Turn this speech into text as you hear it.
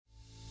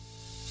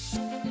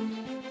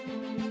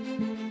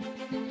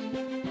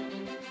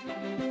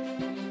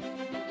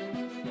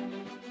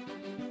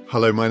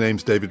Hello, my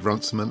name's David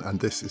Runciman and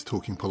this is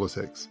Talking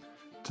Politics.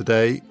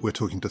 Today we're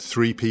talking to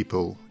three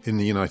people in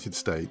the United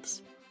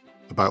States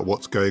about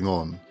what's going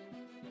on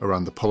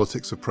around the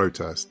politics of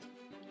protest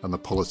and the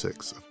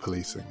politics of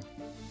policing.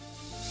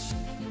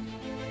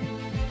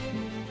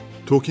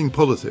 Talking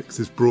Politics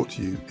is brought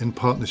to you in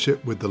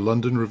partnership with the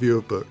London Review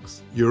of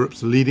Books,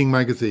 Europe's leading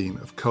magazine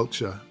of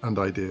culture and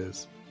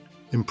ideas.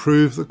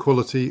 Improve the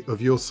quality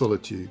of your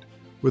solitude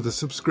with a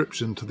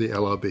subscription to the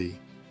LRB.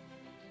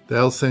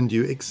 They'll send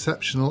you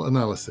exceptional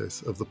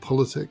analysis of the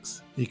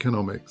politics,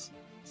 economics,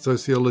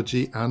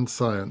 sociology and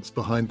science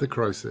behind the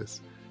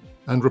crisis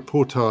and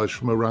reportage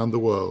from around the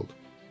world,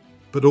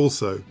 but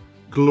also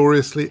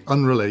gloriously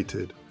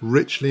unrelated,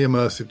 richly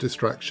immersive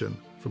distraction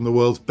from the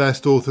world's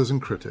best authors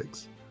and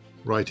critics,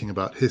 writing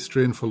about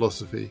history and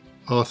philosophy,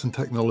 art and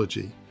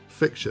technology,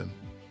 fiction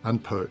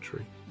and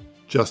poetry.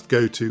 Just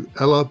go to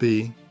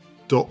lrb.me/talk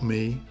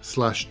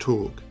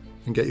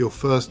and get your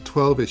first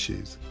 12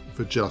 issues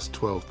for just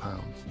 £12.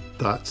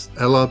 That's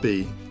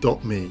lrb.me/talk.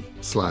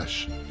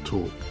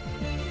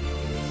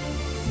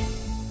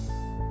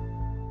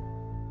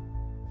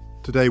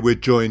 Today we're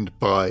joined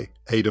by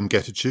Adom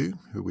Getachew,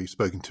 who we've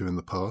spoken to in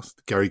the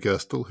past, Gary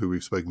Gerstle, who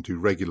we've spoken to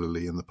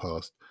regularly in the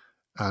past,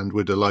 and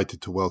we're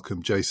delighted to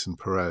welcome Jason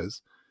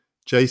Perez.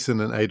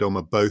 Jason and Adom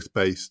are both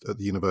based at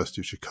the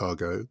University of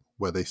Chicago,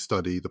 where they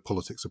study the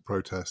politics of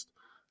protest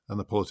and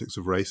the politics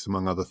of race,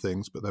 among other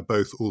things, but they're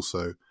both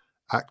also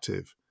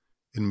active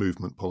in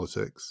movement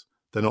politics.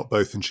 They're not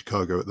both in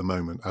Chicago at the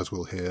moment, as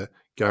we'll hear.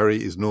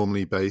 Gary is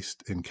normally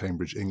based in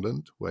Cambridge,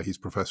 England, where he's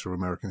Professor of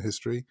American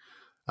History.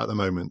 At the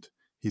moment,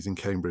 he's in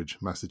Cambridge,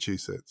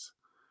 Massachusetts.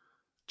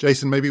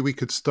 Jason, maybe we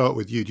could start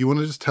with you. Do you want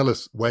to just tell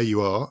us where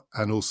you are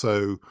and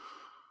also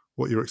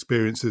what your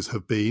experiences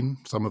have been,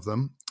 some of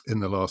them,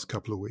 in the last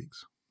couple of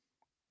weeks?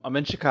 I'm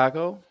in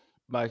Chicago.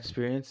 My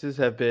experiences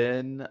have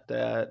been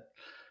that,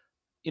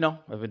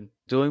 I've been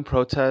doing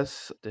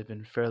protests. They've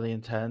been fairly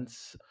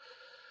intense.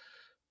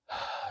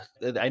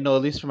 I know,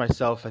 at least for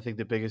myself, I think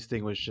the biggest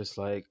thing was just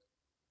like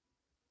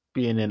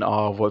being in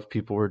awe of what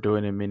people were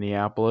doing in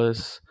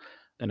Minneapolis.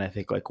 And I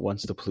think like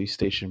once the police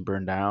station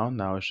burned down,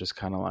 that was just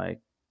kind of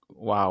like,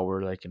 wow,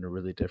 we're like in a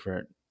really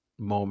different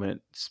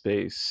moment,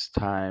 space,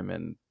 time,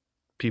 and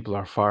people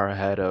are far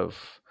ahead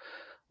of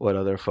what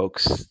other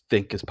folks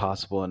think is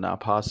possible and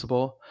not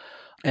possible.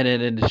 And then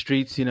in the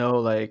streets,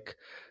 at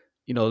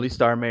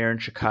least our mayor in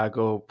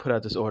Chicago put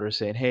out this order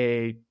saying,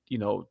 hey,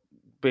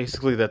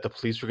 basically that the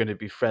police were going to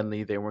be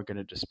friendly. They weren't going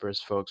to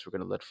disperse folks. We're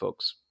going to let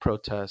folks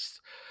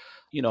protest,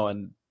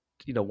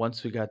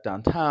 once we got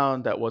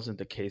downtown, that wasn't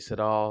the case at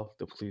all.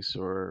 The police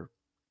were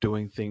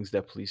doing things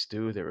that police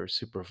do. They were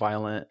super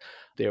violent.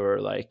 They were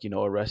like,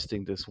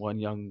 arresting this one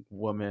young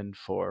woman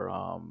for,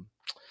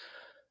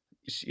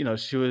 she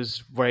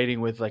was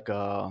writing with like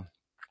a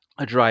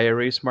dry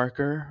erase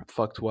marker,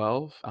 fuck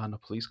 12, on a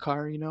police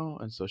car,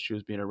 and so she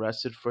was being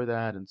arrested for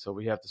that. And so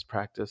we have this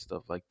practice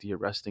of like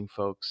de-arresting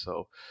folks.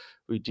 So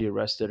we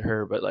de-arrested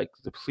her, but like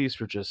the police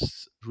were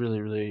just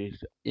really, really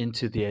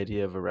into the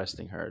idea of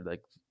arresting her.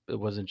 Like it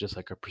wasn't just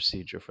like a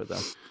procedure for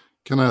them.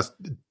 Can I ask,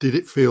 did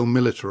it feel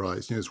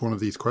militarized? It's one of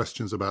these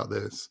questions about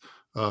this.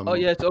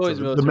 It's always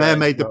militarized. The mayor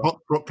made the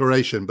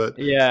proclamation, but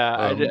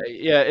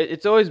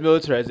it's always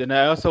militarized. And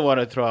I also want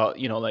to throw out,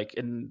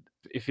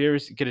 if you ever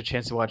get a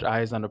chance to watch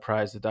Eyes on the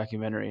Prize, the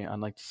documentary on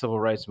like the civil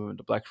rights movement,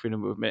 the Black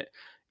freedom movement,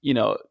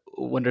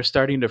 when they're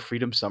starting the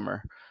Freedom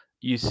Summer,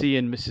 you see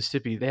in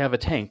Mississippi they have a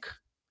tank.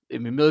 I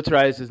mean,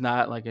 militarized is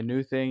not like a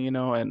new thing,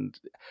 and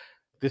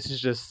this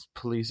is just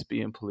police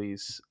being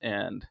police.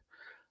 And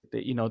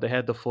they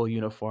had the full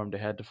uniform, they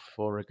had the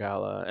full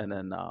regalia, and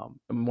then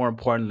more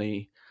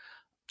importantly,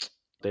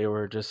 they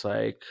were just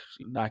like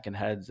knocking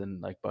heads and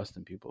like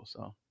busting people.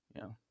 So,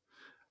 yeah.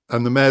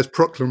 And the mayor's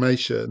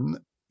proclamation,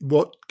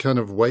 what kind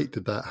of weight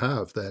did that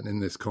have then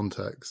in this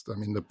context? I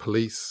mean, the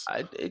police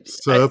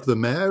serve the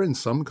mayor in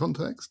some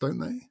context, don't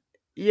they?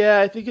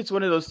 Yeah, I think it's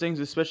one of those things,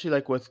 especially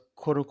like with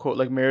quote unquote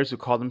like mayors who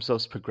call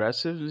themselves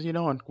progressives,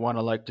 and want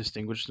to like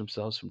distinguish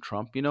themselves from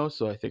Trump,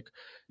 So I think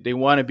they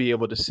want to be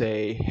able to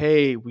say,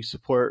 hey, we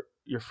support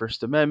your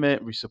First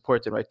Amendment. We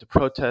support the right to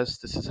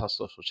protest. This is how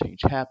social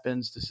change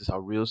happens. This is how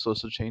real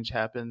social change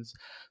happens.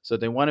 So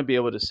they want to be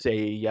able to say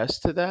yes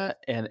to that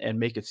and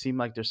make it seem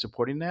like they're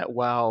supporting that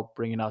while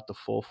bringing out the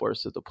full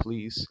force of the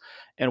police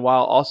and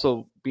while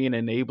also being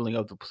enabling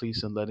of the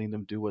police and letting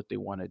them do what they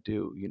want to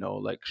do.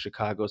 Like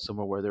Chicago,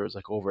 somewhere where there was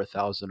like over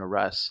 1,000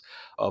 arrests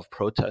of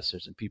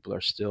protesters and people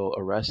are still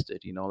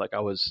arrested. Like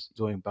I was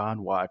doing bond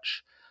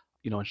watch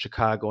in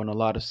Chicago and a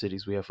lot of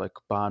cities, we have like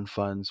bond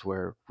funds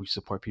where we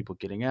support people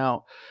getting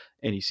out,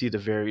 and you see the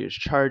various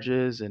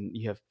charges and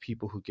you have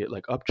people who get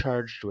like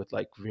upcharged with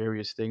like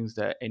various things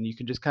and you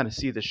can just kind of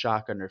see the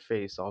shock on their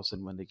face all of a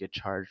sudden when they get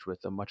charged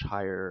with a much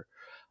higher,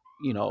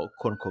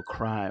 quote unquote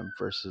crime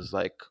versus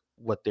like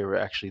what they were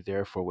actually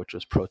there for, which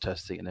was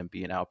protesting and then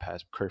being out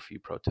past curfew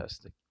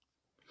protesting.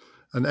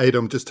 And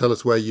Adom, just tell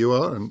us where you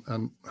are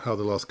and how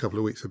the last couple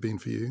of weeks have been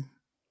for you.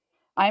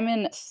 I'm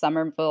in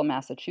Somerville,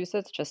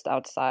 Massachusetts, just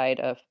outside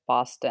of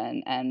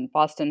Boston. And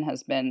Boston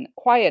has been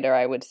quieter,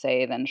 I would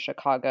say, than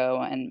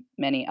Chicago and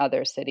many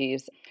other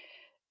cities.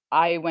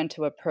 I went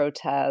to a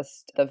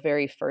protest the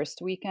very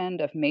first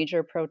weekend of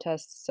major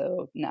protests.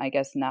 So I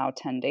guess now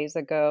 10 days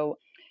ago.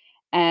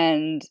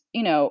 And,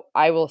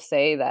 I will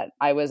say that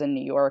I was in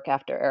New York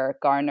after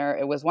Eric Garner.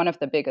 It was one of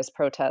the biggest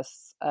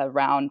protests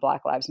around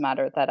Black Lives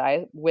Matter that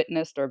I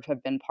witnessed or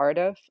have been part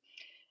of.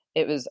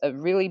 It was a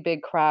really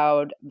big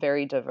crowd,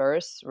 very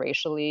diverse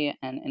racially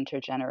and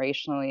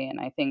intergenerationally.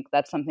 And I think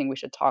that's something we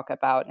should talk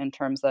about in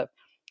terms of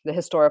the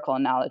historical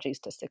analogies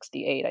to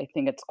 68. I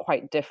think it's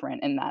quite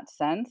different in that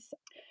sense.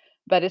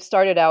 But it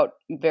started out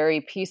very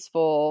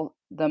peaceful.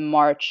 The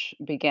march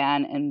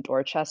began in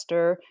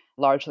Dorchester,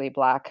 largely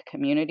Black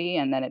community,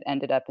 and then it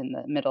ended up in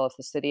the middle of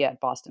the city at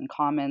Boston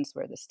Commons,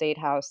 where the State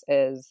House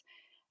is.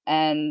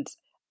 And,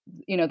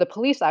 the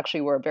police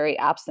actually were very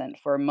absent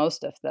for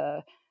most of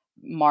the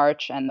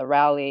march and the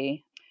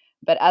rally.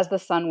 But as the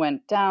sun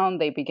went down,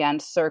 they began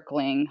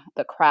circling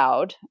the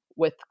crowd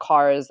with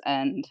cars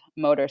and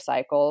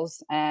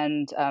motorcycles.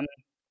 And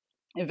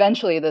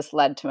eventually, this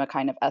led to a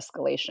kind of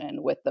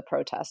escalation with the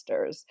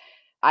protesters.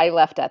 I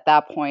left at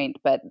that point,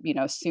 but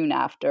soon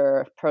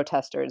after,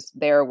 protesters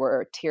there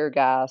were tear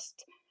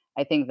gassed.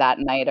 I think that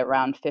night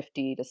around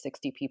 50 to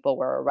 60 people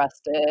were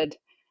arrested.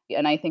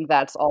 And I think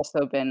that's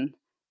also been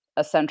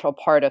a central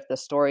part of the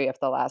story of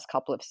the last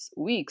couple of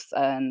weeks,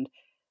 and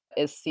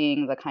is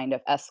seeing the kind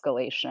of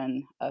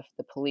escalation of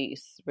the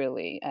police,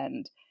 really.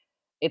 And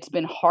it's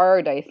been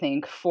hard, I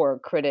think, for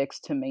critics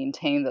to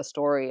maintain the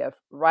story of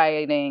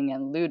rioting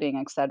and looting,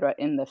 et cetera,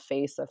 in the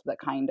face of the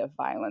kind of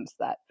violence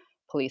that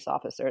police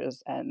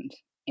officers and,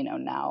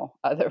 now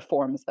other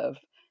forms of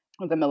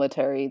the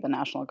military, the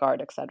National Guard,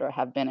 et cetera,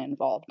 have been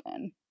involved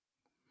in.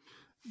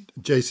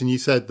 Jason, you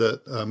said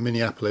that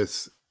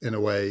Minneapolis, in a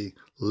way,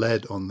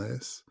 led on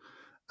this.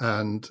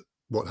 And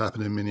what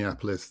happened in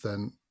Minneapolis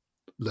then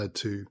led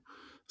to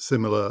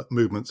similar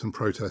movements and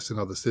protests in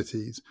other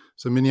cities.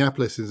 So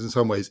Minneapolis is in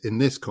some ways, in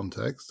this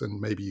context,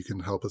 and maybe you can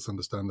help us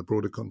understand the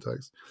broader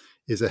context,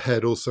 is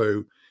ahead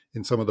also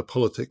in some of the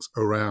politics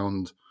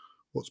around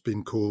what's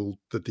been called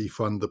the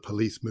defund the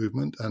police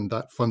movement. And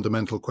that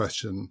fundamental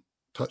question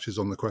touches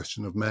on the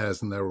question of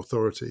mayors and their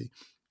authority.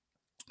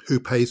 Who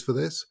pays for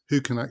this? Who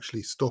can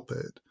actually stop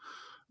it?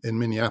 In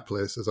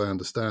Minneapolis, as I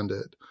understand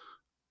it,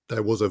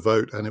 there was a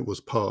vote and it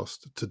was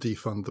passed to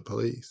defund the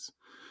police.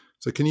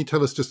 So can you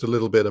tell us just a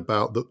little bit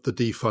about the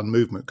defund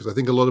movement? Because I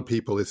think a lot of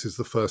people, this is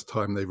the first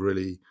time they've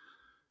really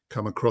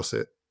come across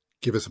it.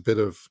 Give us a bit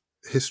of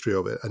history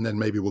of it, and then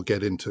maybe we'll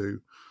get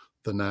into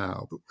the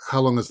now. But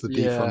how long has the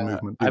defund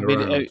movement been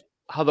around?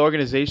 How the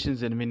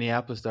organizations in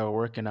Minneapolis that were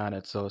working on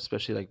it, so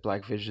especially like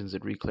Black Visions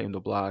and Reclaim the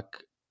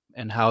Block,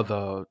 and how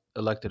the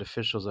elected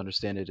officials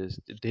understand it is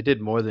they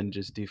did more than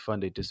just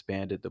defund, they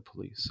disbanded the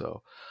police.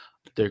 So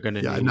they're going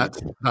to and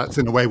that's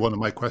in a way one of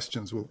my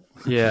questions. So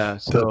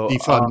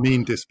defund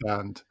mean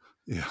disband?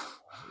 Yeah.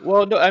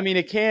 Well, no, I mean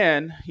it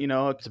can.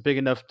 It's a big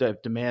enough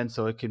demand,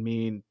 so it could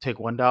mean take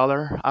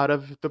 $1 out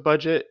of the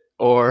budget,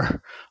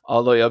 or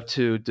all the way up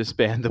to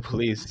disband the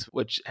police,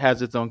 which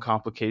has its own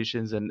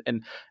complications.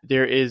 And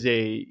there is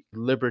a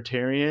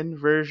libertarian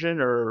version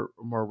or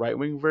more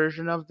right-wing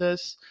version of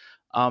this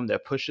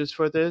that pushes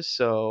for this.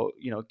 So,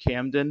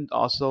 Camden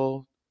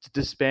also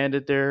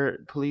disbanded their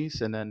police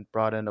and then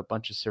brought in a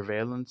bunch of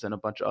surveillance and a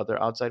bunch of other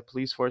outside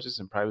police forces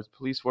and private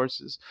police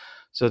forces.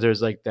 So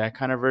there's like that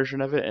kind of version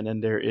of it. And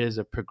then there is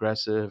a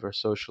progressive or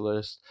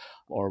socialist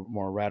or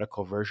more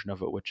radical version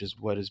of it, which is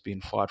what is being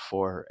fought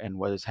for and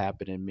what has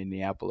happened in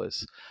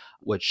Minneapolis,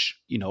 which,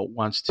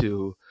 wants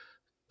to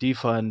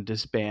defund,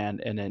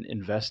 disband, and then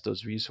invest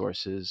those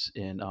resources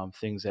in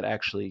things that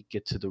actually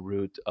get to the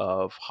root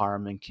of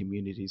harm in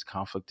communities,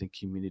 conflict in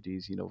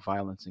communities,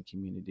 violence in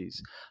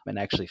communities, and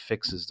actually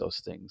fixes those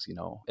things,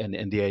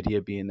 and the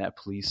idea being that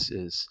police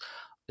is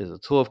a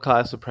tool of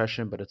class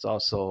oppression, but it's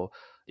also,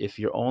 if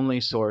your only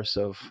source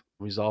of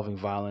resolving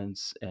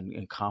violence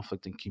and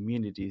conflict in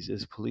communities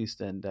is police,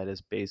 then that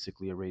is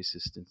basically a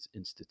racist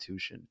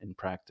institution in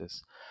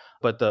practice.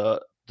 But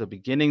the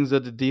beginnings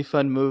of the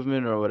defund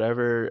movement or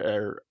whatever,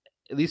 or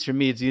at least for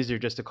me, it's easier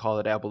just to call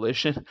it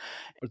abolition.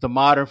 The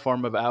modern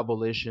form of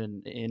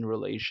abolition in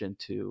relation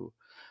to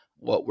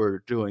what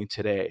we're doing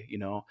today,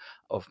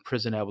 of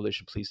prison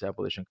abolition, police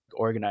abolition,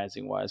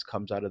 organizing wise,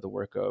 comes out of the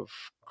work of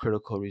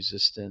Critical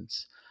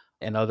Resistance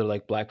and other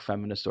like Black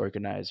feminist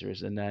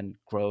organizers, and then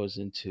grows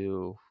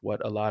into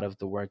what a lot of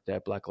the work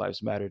that Black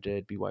Lives Matter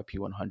did, BYP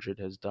 100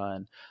 has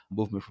done,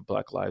 Movement for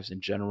Black Lives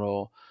in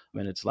general,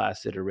 in its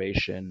last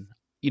iteration,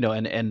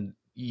 and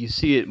you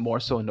see it more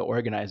so in the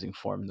organizing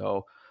form,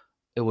 though.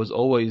 It was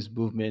always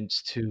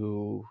movements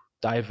to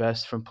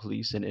divest from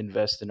police and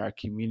invest in our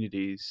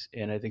communities.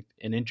 And I think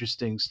an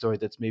interesting story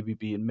that's maybe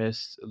being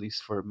missed, at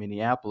least for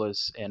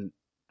Minneapolis and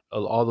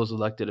all those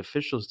elected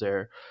officials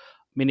there,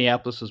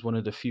 Minneapolis was one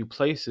of the few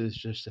places,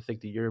 just I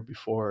think the year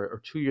before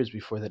or 2 years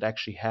before, that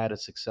actually had a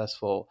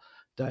successful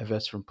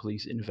divest from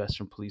police, invest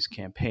from police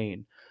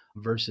campaign.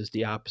 versus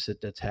the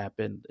opposite that's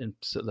happened in,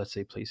 so let's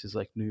say, places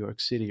like New York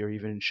City or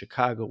even in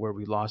Chicago, where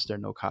we lost our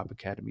No Cop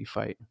Academy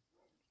fight.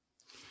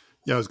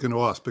 Yeah, I was going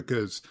to ask,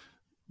 because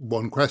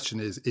one question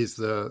is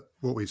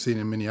what we've seen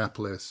in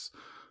Minneapolis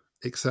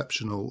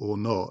exceptional or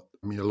not?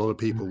 I mean, a lot of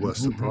people were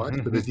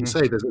surprised, but as you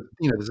say,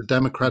 there's a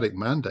democratic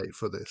mandate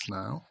for this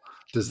now.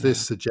 Does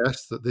this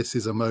suggest that this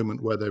is a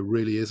moment where there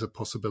really is a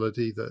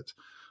possibility that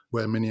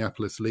where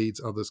Minneapolis leads,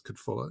 others could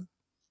follow?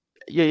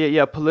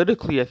 Yeah.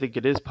 Politically, I think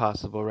it is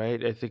possible,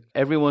 right? I think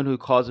everyone who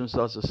calls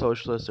themselves a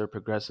socialist or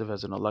progressive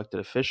as an elected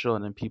official,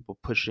 and then people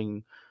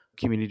pushing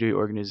community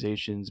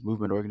organizations,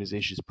 movement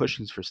organizations,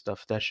 pushing for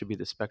stuff, that should be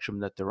the spectrum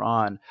that they're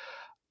on.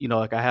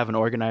 Like, I have an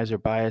organizer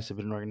bias. I've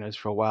been an organizer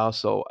for a while.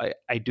 So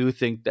I do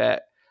think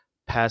that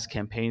past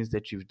campaigns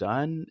that you've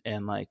done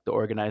and like the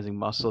organizing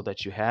muscle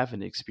that you have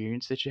and the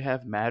experience that you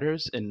have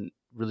matters and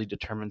really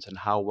determines on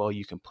how well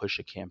you can push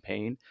a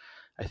campaign.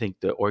 I think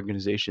the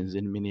organizations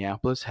in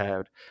Minneapolis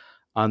had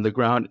on the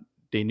ground,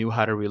 they knew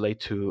how to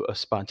relate to a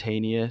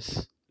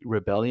spontaneous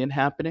rebellion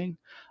happening,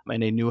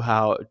 and they knew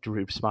how to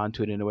respond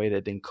to it in a way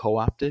that didn't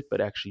co-opt it,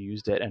 but actually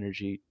used that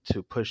energy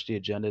to push the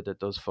agenda that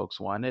those folks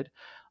wanted.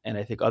 And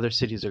I think other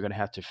cities are going to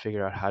have to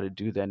figure out how to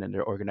do that in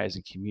their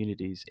organizing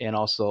communities, and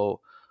also,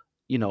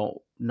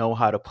 know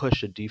how to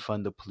push a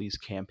defund the police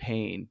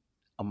campaign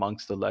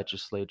amongst the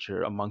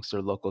legislature, amongst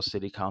their local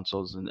city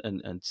councils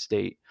and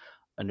state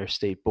and their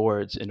state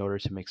boards in order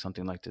to make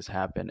something like this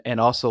happen. And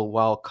also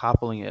while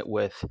coupling it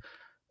with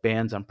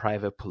bans on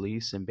private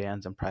police and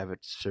bans on private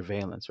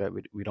surveillance, right?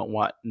 We don't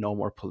want no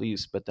more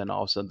police, but then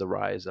also the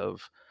rise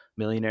of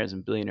millionaires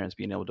and billionaires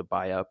being able to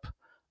buy up,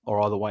 or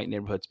all the white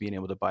neighborhoods being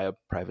able to buy up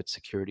private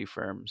security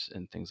firms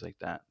and things like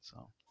that.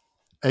 So,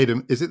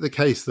 Adam, is it the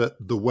case that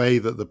the way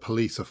that the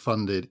police are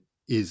funded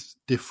is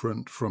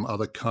different from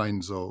other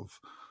kinds of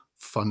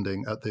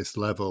funding at this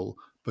level?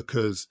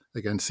 Because,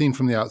 again, seen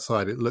from the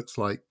outside, it looks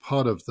like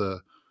part of the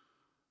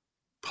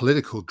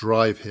political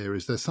drive here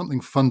is there's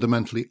something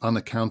fundamentally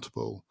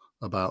unaccountable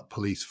about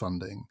police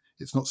funding.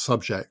 It's not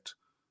subject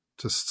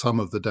to some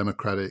of the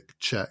democratic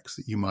checks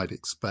that you might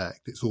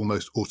expect. It's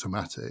almost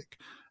automatic.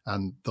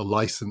 And the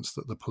license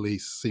that the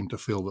police seem to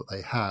feel that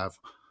they have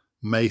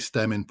may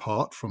stem in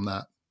part from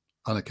that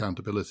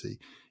unaccountability.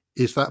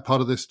 Is that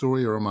part of this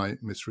story, or am I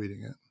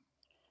misreading it?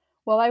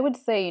 Well, I would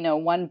say,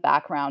 one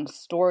background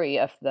story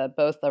of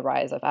both the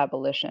rise of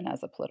abolition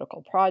as a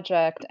political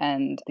project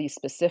and these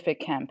specific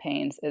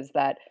campaigns is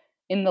that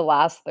in the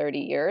last 30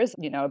 years,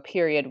 a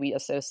period we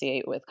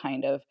associate with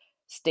kind of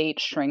state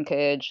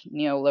shrinkage,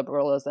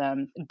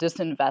 neoliberalism,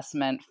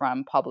 disinvestment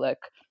from public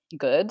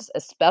goods,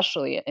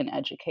 especially in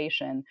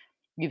education,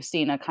 you've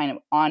seen a kind of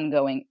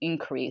ongoing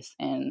increase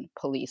in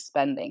police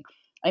spending.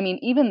 I mean,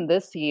 even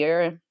this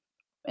year,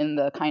 in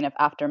the kind of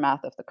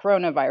aftermath of the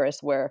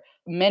coronavirus, where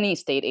many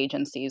state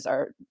agencies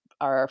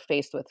are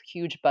faced with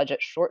huge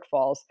budget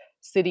shortfalls,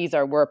 cities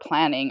were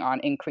planning on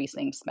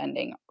increasing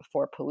spending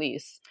for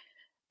police.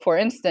 For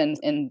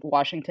instance, in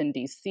Washington,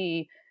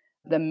 D.C.,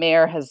 the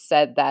mayor has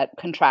said that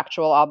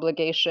contractual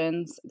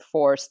obligations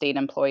for state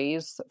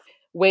employees,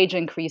 wage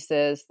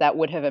increases that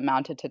would have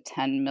amounted to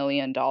 $10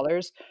 million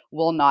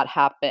will not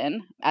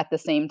happen at the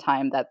same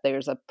time that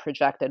there's a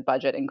projected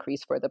budget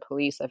increase for the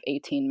police of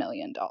 $18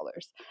 million.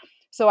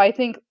 So I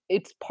think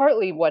it's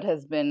partly what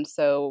has been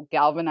so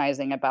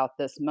galvanizing about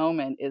this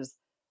moment is,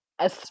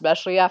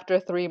 especially after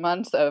 3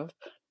 months of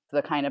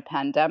the kind of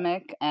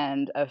pandemic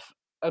and of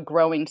a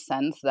growing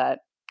sense that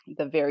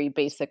the very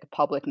basic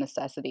public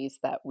necessities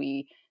that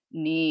we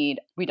need,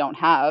 we don't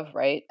have,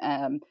 right?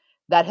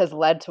 That has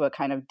led to a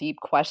kind of deep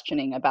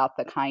questioning about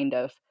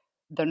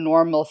the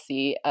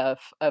normalcy of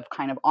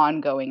kind of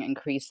ongoing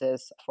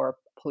increases for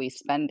police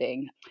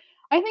spending.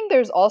 I think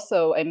there's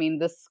also,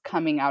 this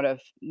coming out of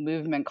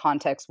movement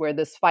context where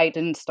this fight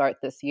didn't start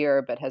this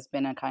year, but has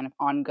been a kind of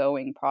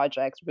ongoing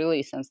project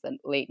really since the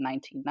late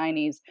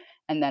 1990s,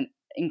 and then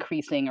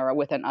increasing or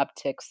with an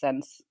uptick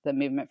since the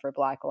movement for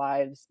Black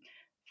Lives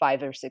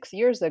 5 or 6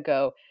 years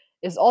ago,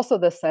 is also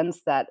the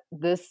sense that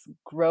this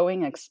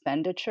growing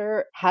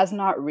expenditure has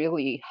not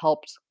really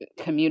helped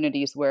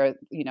communities where,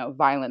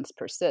 violence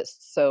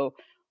persists. So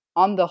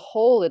on the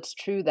whole, it's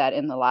true that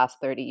in the last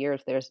 30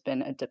 years, there's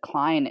been a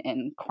decline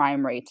in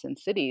crime rates in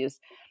cities.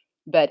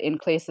 But in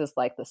places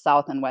like the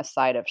south and west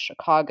side of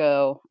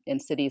Chicago, in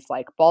cities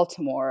like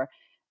Baltimore,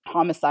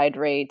 homicide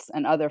rates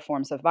and other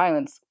forms of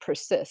violence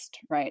persist,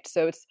 right?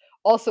 So it's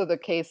also the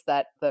case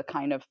that the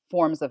kind of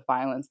forms of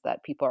violence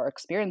that people are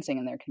experiencing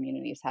in their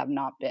communities have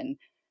not been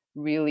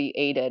really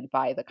aided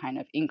by the kind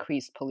of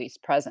increased police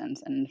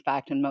presence. And in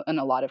fact, in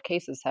a lot of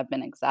cases have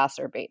been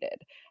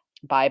exacerbated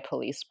by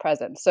police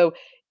presence. So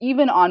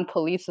even on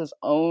police's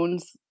own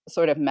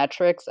sort of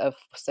metrics of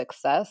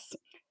success,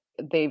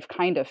 they've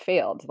kind of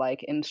failed.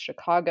 Like in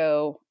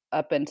Chicago,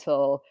 up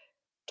until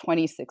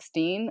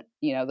 2016,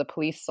 the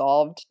police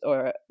solved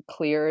or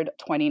cleared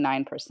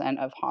 29%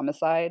 of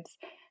homicides.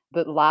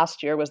 But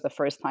last year was the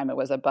first time it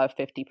was above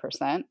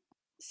 50%.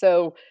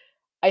 So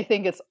I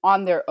think it's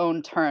on their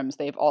own terms,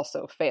 they've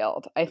also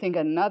failed. I think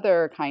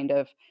another kind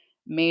of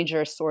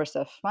major source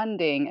of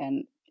funding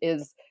and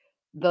is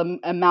the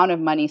amount of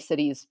money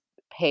cities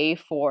pay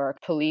for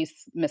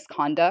police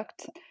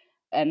misconduct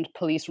and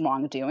police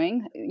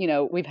wrongdoing.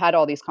 We've had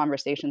all these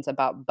conversations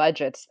about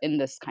budgets in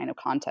this kind of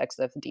context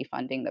of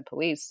defunding the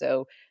police.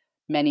 So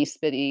many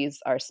cities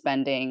are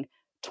spending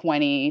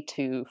 20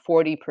 to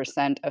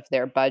 40% of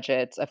their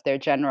budgets, of their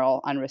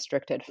general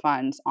unrestricted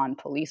funds on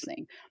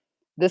policing.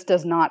 This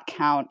does not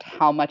count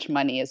how much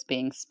money is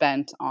being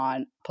spent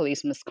on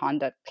police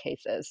misconduct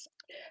cases.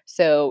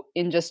 So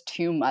in just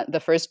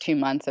the first 2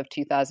 months of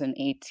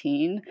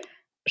 2018,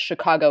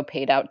 Chicago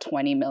paid out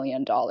 $20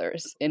 million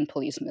in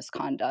police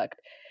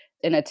misconduct.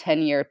 In a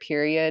 10-year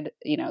period,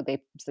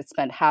 they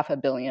spent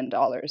 $500 million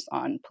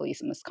on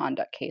police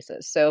misconduct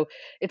cases. So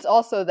it's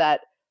also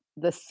that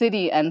the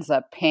city ends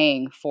up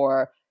paying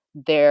for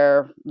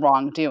their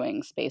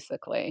wrongdoings,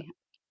 basically.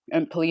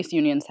 And police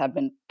unions have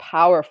been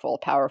powerful,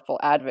 powerful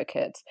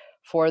advocates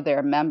for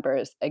their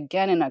members,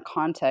 again, in a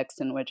context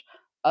in which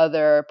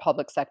other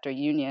public sector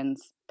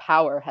unions'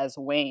 power has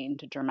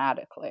waned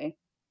dramatically.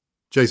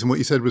 Jason, what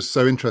you said was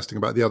so interesting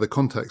about the other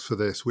context for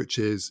this, which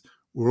is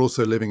we're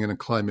also living in a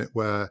climate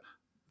where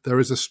there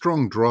is a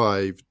strong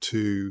drive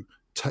to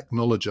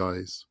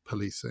technologize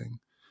policing.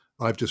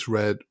 I've just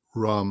read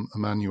Rahm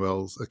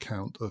Emanuel's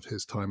account of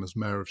his time as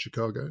mayor of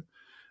Chicago.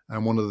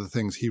 And one of the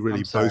things he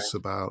really boasts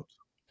about...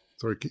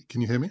 Sorry, can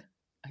you hear me?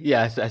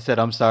 Yeah, I said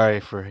I'm sorry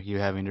for you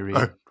having to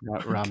read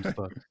Rahm's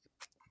book.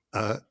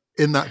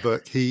 In that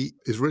book, he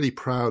is really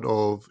proud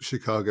of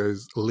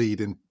Chicago's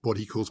lead in what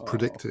he calls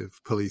predictive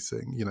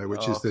policing,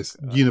 which is this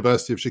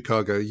University of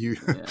Chicago. You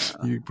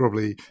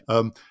probably,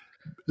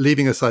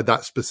 leaving aside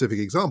that specific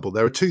example,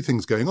 there are two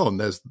things going on.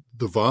 There's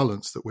the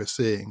violence that we're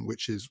seeing,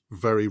 which is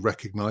very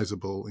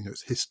recognizable,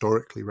 it's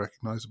historically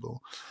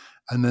recognizable.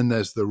 And then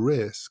there's the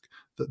risk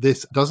that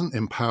this doesn't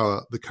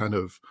empower the kind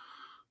of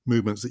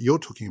movements that you're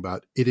talking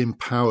about. It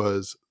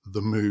empowers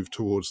the move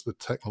towards the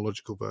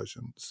technological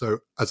version. So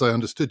as I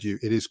understood you,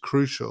 it is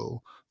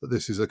crucial that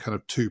this is a kind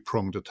of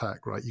two-pronged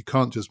attack, right? You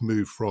can't just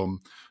move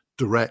from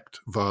direct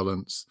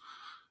violence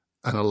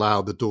and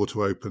allow the door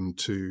to open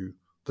to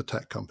the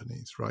tech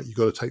companies, right? You've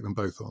got to take them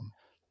both on.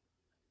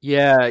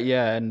 Yeah.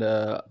 And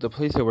the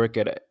place I work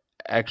at,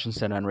 Action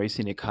Center on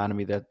Racing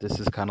Economy, that this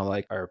is kind of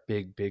like our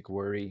big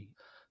worry.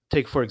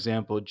 Take, for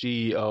example,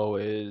 GEO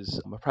is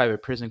a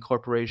private prison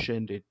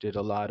corporation. They did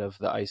a lot of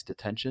the ICE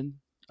detention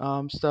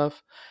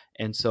stuff.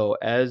 And so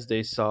as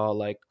they saw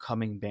like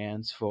coming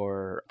bans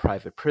for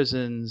private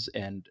prisons,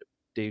 and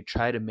they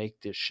try to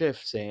make this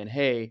shift saying,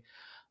 hey,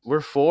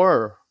 we're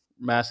for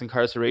mass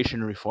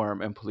incarceration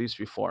reform and police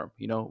reform.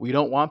 We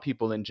don't want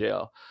people in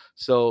jail.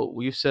 So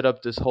we've set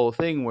up this whole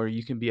thing where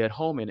you can be at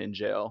home and in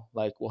jail.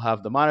 Like we'll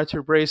have the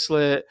monitor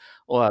bracelet,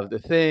 we'll have the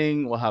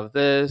thing, we'll have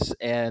this.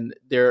 And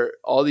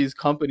all these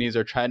companies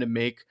are trying to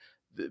make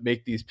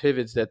these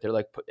pivots that they're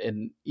like,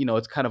 and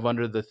it's kind of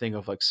under the thing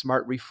of like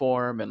smart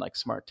reform and like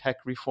smart tech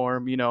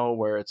reform,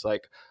 where it's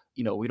like,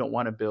 we don't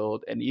want to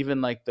build. And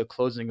even like the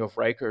closing of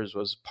Rikers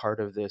was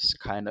part of this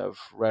kind of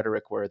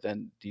rhetoric where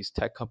then these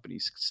tech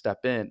companies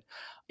step in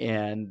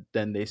and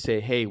then they say,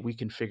 hey, we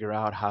can figure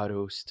out how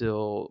to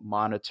still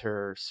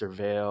monitor,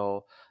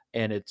 surveil.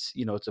 And it's,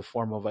 it's a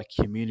form of like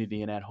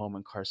community and at-home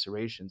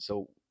incarceration.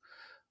 So,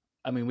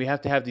 we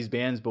have to have these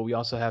bans, but we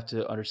also have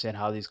to understand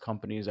how these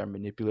companies are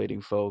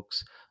manipulating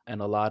folks.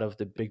 And a lot of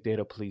the big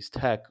data police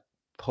tech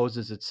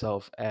poses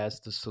itself as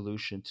the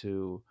solution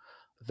to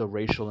the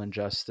racial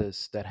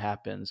injustice that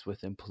happens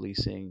within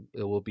policing.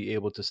 It will be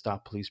able to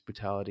stop police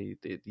brutality.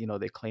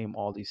 They claim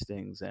all these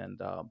things.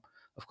 And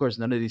of course,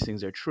 none of these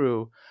things are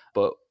true.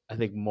 But I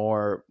think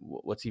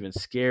what's even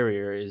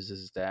scarier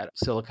is that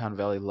Silicon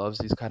Valley loves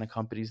these kind of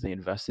companies. They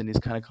invest in these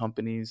kind of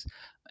companies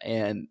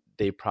and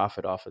they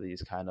profit off of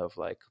these kind of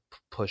like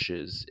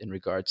pushes in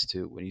regards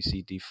to when you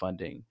see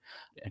defunding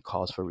and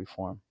calls for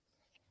reform.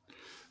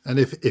 And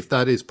if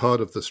that is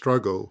part of the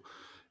struggle,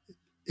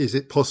 is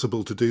it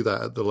possible to do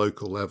that at the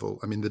local level?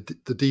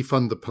 The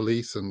defund the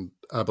police and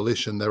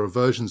abolition, there are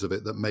versions of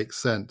it that make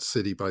sense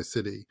city by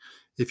city.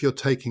 If you're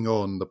taking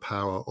on the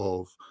power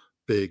of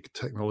big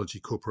technology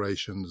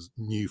corporations,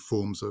 new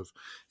forms of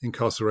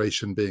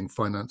incarceration being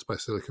financed by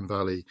Silicon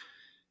Valley,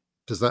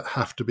 does that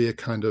have to be a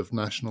kind of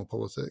national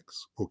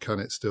politics, or can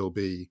it still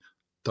be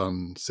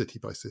done city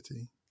by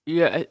city?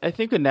 Yeah, I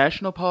think in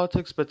national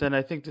politics, but then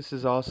I think this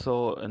is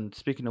also, and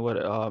speaking of what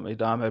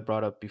Idam had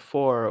brought up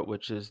before,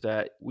 which is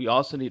that we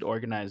also need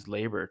organized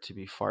labor to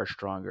be far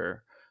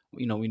stronger.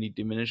 We need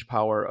diminished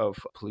power of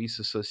police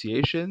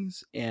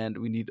associations, and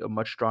we need a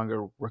much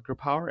stronger worker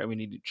power, and we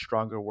need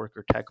stronger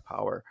worker tech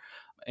power.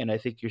 And I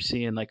think you're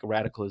seeing like a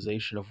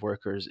radicalization of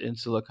workers in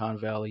Silicon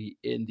Valley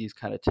in these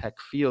kind of tech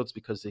fields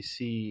because they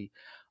see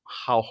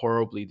how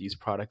horribly these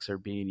products are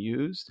being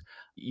used.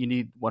 You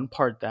need one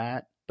part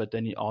that, but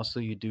then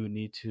you do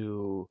need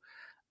to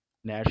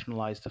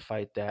nationalize the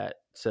fight that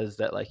says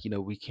that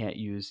we can't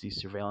use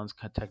these surveillance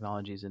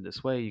technologies in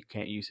this way. You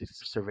can't use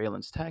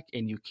surveillance tech,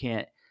 and you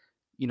can't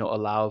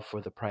allow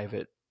for the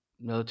private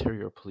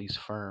military or police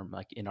firm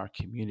like in our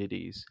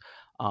communities.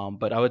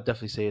 But I would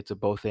definitely say it's a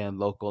both and,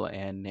 local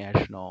and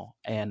national,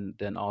 and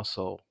then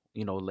also,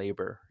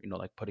 labor,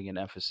 like putting an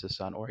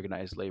emphasis on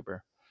organized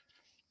labor.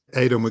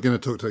 Adam, we're going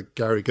to talk to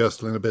Gary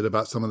Gerstle in a bit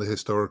about some of the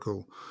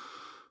historical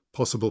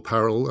possible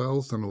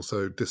parallels and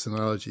also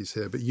disanalogies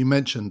here. But you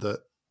mentioned that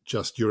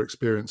just your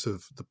experience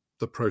of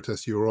the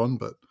protests you were on,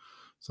 but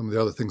some of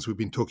the other things we've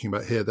been talking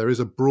about here, there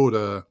is a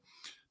broader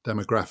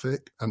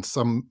demographic and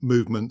some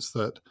movements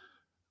that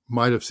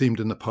might have seemed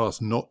in the past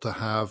not to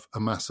have a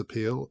mass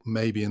appeal,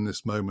 maybe in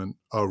this moment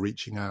are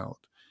reaching out.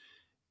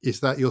 Is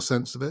that your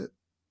sense of it?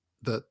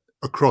 That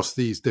across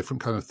these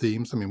different kind of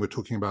themes, I mean, we're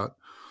talking about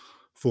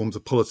forms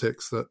of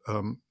politics that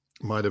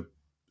might have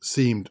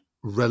seemed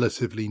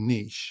relatively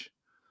niche.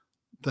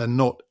 They're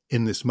not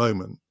in this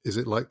moment. Is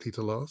it likely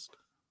to last?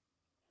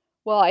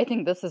 Well, I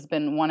think this has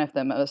been one of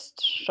the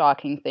most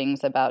shocking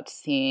things about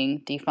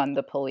seeing defund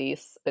the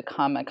police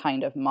become a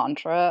kind of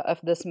mantra of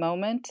this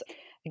moment.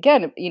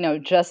 Again,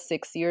 just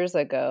 6 years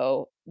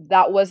ago,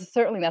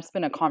 that's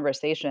been a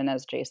conversation,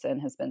 as Jason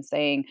has been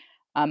saying,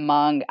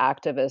 among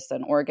activists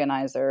and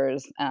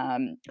organizers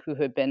who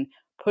have been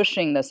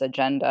pushing this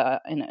agenda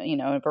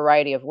in a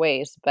variety of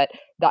ways. But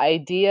the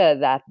idea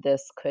that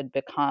this could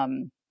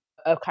become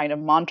a kind of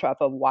mantra of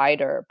a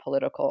wider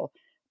political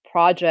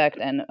project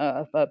and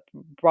of a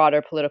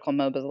broader political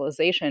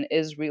mobilization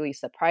is really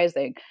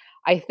surprising.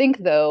 I think,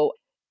 though,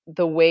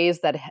 the ways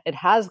that it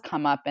has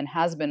come up and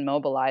has been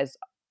mobilized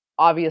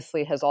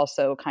obviously has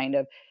also kind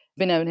of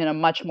been in a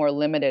much more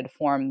limited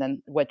form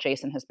than what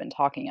Jason has been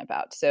talking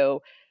about.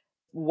 So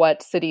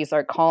what cities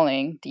are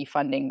calling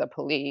defunding the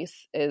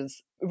police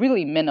is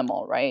really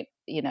minimal, right?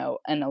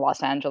 In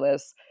Los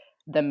Angeles,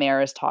 the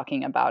mayor is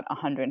talking about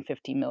 $150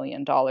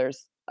 million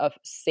of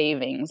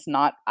savings,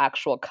 not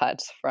actual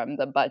cuts from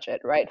the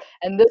budget, right?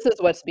 And this is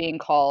what's being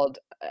called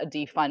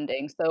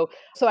defunding.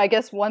 So I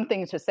guess one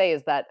thing to say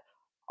is that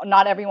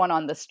not everyone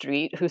on the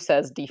street who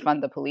says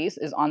defund the police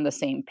is on the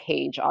same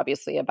page,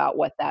 obviously, about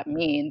what that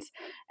means.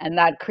 And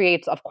that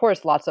creates, of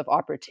course, lots of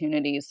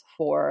opportunities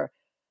for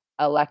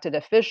elected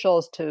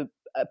officials to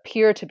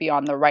appear to be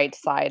on the right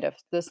side of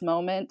this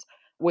moment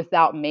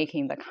without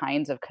making the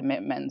kinds of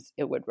commitments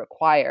it would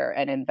require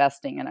and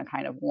investing in a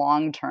kind of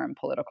long-term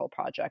political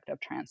project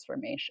of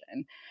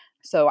transformation.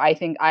 So I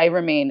think I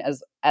remain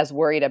as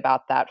worried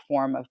about that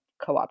form of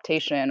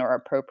co-optation or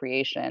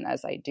appropriation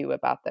as I do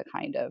about the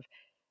kind of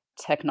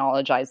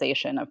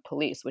technologization of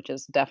police, which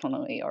is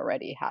definitely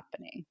already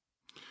happening.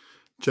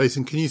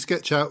 Jason, can you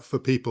sketch out for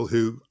people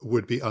who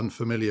would be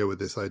unfamiliar with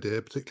this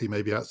idea, particularly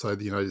maybe outside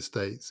the United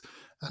States,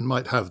 and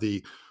might have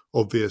the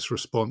obvious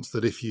response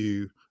that if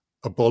you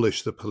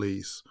abolish the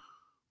police,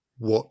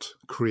 what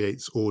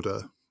creates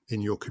order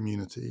in your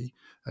community?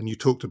 And you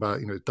talked about,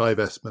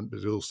 divestment,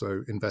 but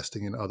also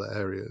investing in other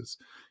areas.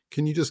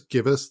 Can you just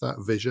give us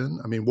that vision?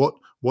 I mean,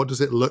 what does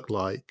it look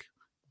like?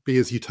 Be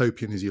as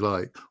utopian as you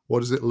like. What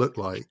does it look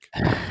like?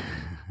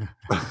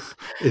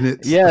 In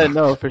its, for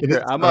sure.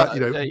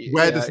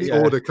 Where does the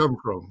order come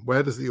from?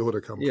 Where does the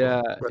order come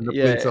from?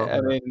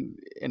 I mean,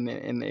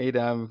 in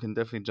Adam can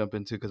definitely jump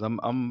into, because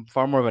I'm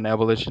far more of an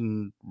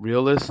abolition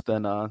realist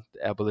than a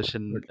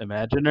abolition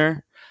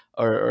imaginer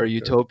or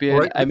utopian.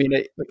 Right. I mean,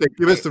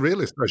 give us the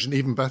realist version,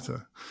 even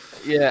better.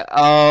 Yeah.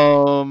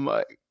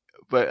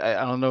 But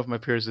I don't know if my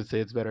peers would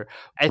say it's better.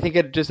 I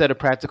think just at a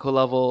practical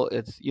level,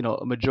 it's,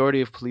 a majority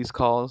of police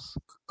calls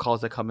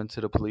that come into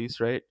the police,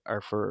 right,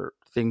 are for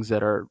things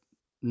that are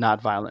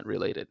not violent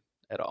related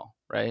at all,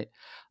 right?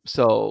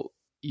 So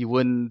you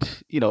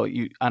wouldn't,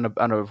 on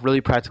a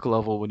really practical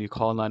level, when you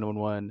call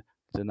 911,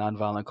 it's a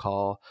nonviolent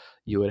call,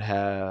 you would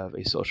have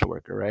a social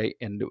worker, right?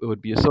 And it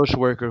would be a social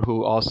worker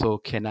who also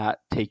cannot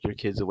take your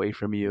kids away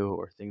from you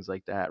or things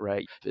like that,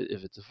 right?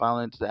 If it's a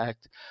violent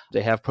act,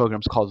 they have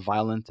programs called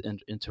violent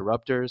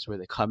interrupters, where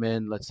they come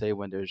in, let's say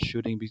when there's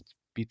shooting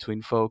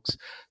between folks,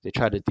 they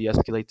try to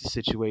de-escalate the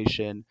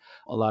situation.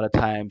 A lot of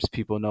times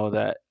people know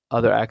that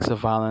other acts of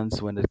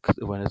violence, when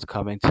it's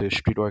coming to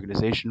street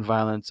organization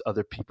violence,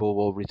 other people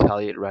will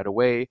retaliate right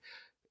away.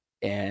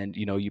 And,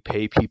 you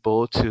pay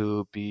people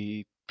to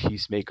be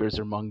peacemakers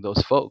among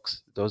those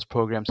folks. Those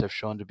programs have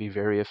shown to be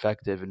very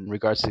effective in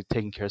regards to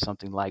taking care of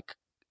something like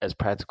as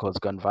practical as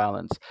gun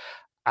violence.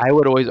 I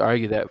would always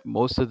argue that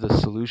most of the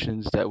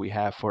solutions that we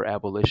have for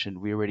abolition,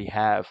 we already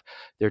have.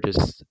 They're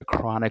just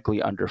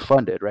chronically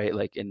underfunded, right?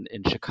 Like in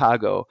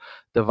Chicago,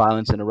 the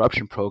violence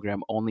interruption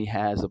program only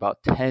has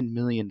about $10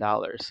 million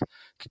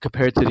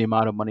compared to the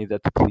amount of money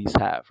that the police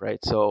have, right?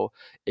 So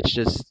it's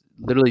just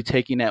literally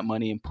taking that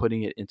money and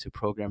putting it into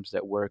programs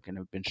that work and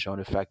have been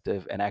shown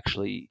effective. And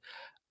actually,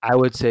 I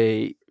would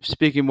say,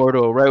 speaking more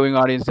to a right-wing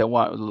audience that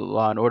want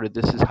law and order,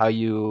 this is how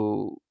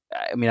you...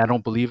 I mean, I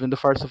don't believe in the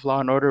farce of law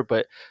and order,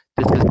 but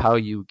this is how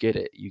you get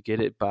it. You get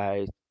it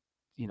by,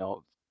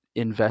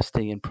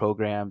 investing in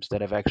programs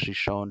that have actually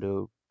shown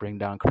to bring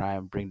down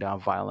crime, bring down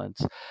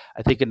violence.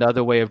 I think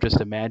another way of just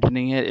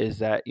imagining it is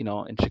that,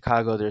 in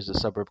Chicago, there's a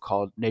suburb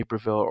called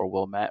Naperville or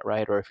Wilmette,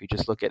 right? Or if you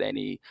just look at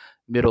any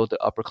middle to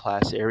upper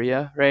class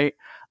area, right?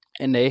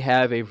 And they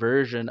have a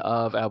version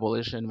of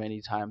abolition many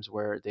times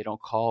where they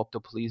don't call up the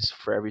police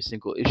for every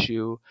single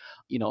issue.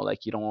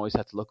 Like you don't always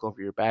have to look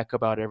over your back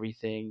about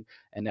everything.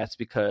 And that's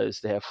because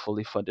they have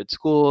fully funded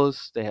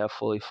schools, they have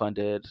fully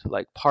funded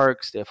like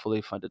parks, they have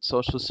fully funded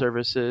social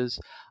services.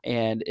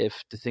 And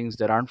if the things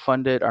that aren't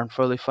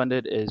fully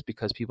funded, is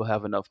because people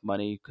have enough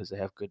money because they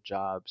have good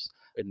jobs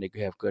and they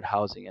have good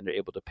housing and they're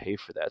able to pay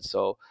for that.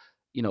 So,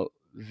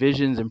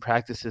 visions and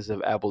practices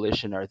of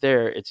abolition are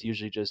there. It's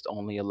usually just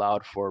only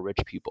allowed for rich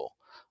people.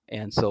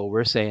 And so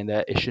we're saying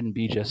that it shouldn't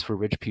be just for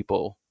rich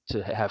people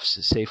to have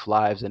safe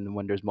lives. And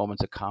when there's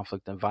moments of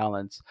conflict and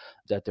violence,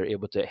 that they're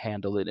able to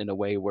handle it in a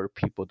way where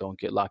people don't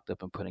get locked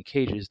up and put in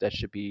cages. That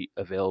should be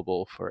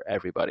available for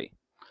everybody.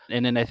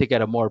 And then I think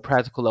at a more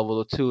practical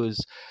level too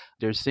is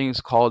there's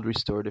things called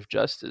restorative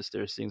justice.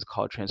 There's things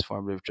called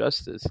transformative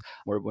justice,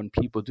 where when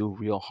people do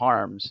real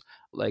harms,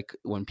 like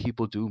when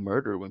people do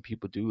murder, when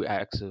people do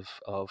acts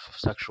of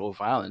sexual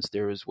violence,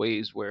 there is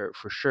ways where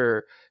for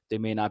sure they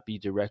may not be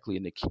directly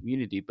in the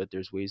community, but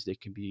there's ways they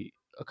can be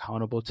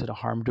accountable to the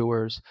harm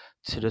doers,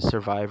 to the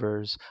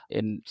survivors.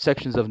 And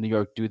sections of New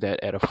York do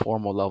that at a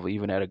formal level,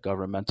 even at a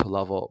governmental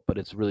level, but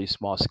it's really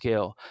small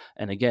scale.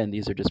 And again,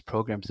 these are just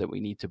programs that we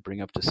need to bring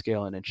up to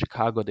scale. And in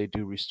Chicago, they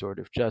do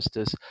restorative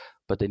justice,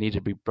 but they need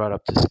to be brought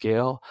up to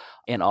scale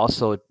and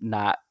also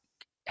not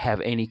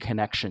have any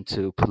connection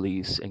to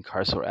police and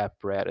carceral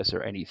apparatus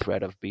or any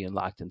threat of being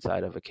locked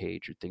inside of a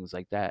cage or things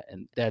like that.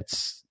 And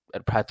that's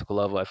at a practical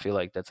level, I feel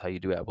like that's how you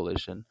do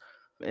abolition.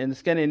 In the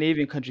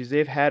Scandinavian countries,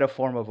 they've had a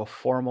form of a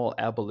formal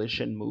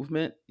abolition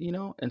movement,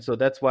 and so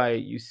that's why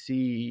you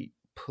see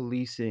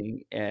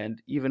policing and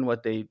even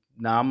what they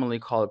nominally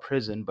call a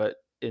prison, but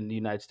in the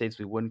United States,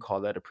 we wouldn't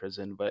call that a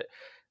prison, but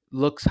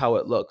looks how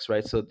it looks,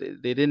 right? So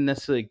they didn't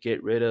necessarily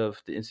get rid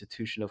of the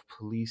institution of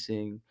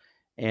policing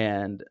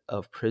and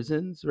of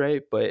prisons,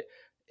 right? But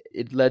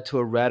it led to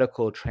a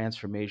radical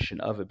transformation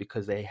of it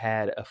because they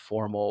had a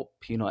formal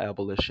penal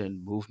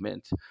abolition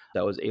movement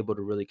that was able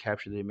to really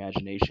capture the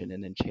imagination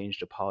and then change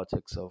the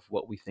politics of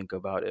what we think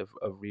about of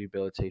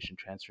rehabilitation,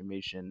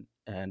 transformation,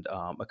 and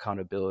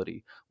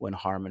accountability when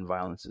harm and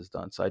violence is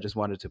done. So I just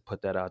wanted to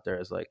put that out there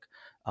as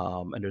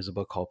and there's a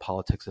book called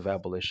Politics of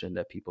Abolition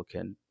that people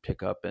can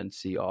pick up and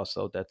see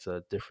also. That's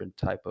a different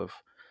type of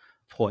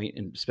point,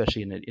 and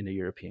especially in a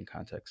European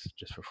context,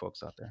 just for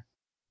folks out there.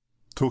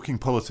 Talking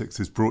Politics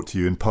is brought to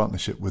you in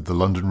partnership with the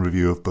London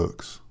Review of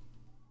Books.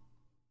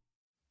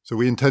 So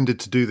we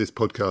intended to do this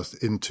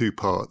podcast in two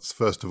parts.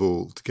 First of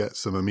all, to get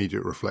some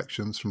immediate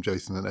reflections from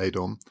Jason and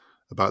Adom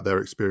about their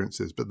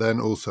experiences, but then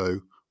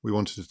also we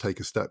wanted to take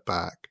a step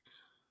back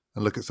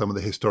and look at some of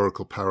the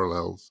historical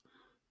parallels.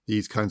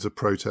 These kinds of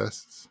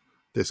protests,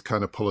 this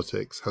kind of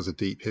politics has a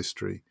deep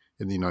history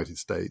in the United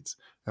States.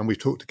 And we've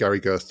talked to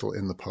Gary Gerstle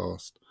in the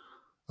past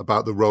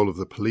about the role of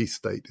the police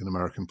state in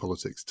American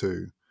politics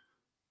too.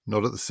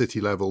 Not at the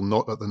city level,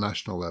 not at the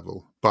national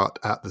level, but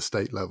at the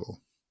state level.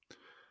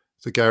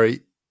 So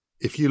Gary,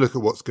 if you look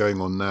at what's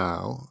going on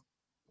now,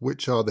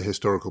 which are the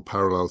historical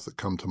parallels that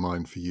come to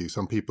mind for you?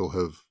 Some people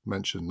have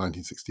mentioned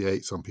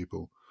 1968, some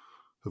people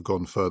have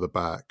gone further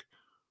back.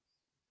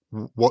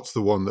 What's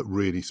the one that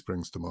really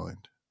springs to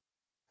mind?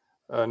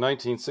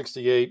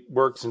 1968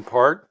 works in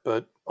part,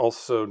 but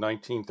also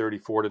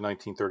 1934 to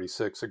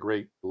 1936, a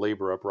great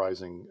labor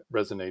uprising,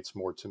 resonates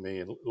more to me.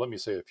 And let me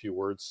say a few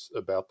words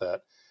about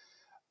that.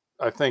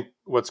 I think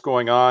what's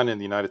going on in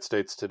the United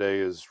States today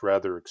is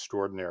rather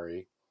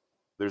extraordinary.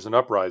 There's an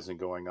uprising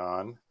going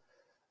on.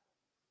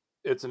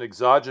 It's an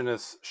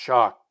exogenous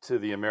shock to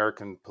the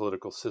American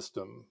political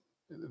system.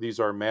 These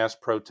are mass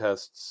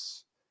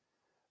protests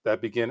that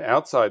begin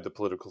outside the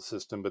political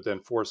system, but then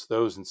force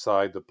those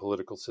inside the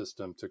political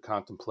system to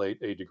contemplate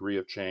a degree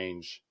of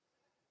change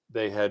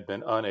they had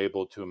been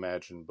unable to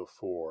imagine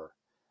before.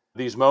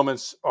 These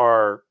moments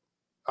are,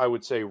 I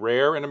would say,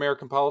 rare in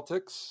American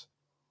politics.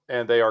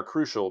 And they are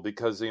crucial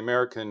because the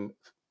American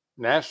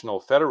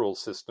national federal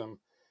system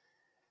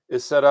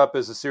is set up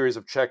as a series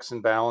of checks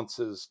and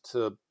balances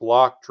to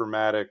block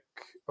dramatic,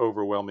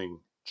 overwhelming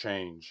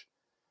change.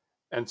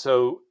 And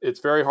so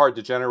it's very hard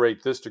to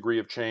generate this degree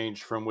of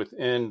change from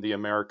within the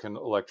American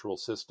electoral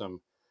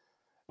system.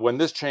 When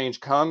this change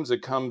comes,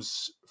 it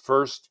comes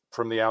first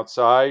from the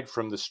outside,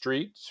 from the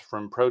streets,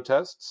 from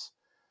protests.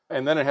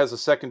 And then it has a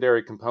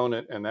secondary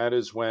component, and that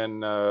is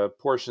when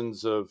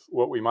portions of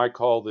what we might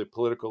call the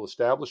political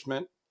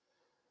establishment,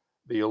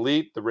 the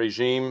elite, the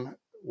regime,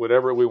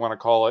 whatever we want to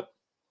call it,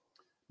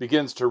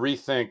 begins to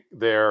rethink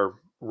their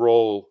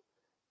role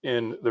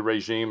in the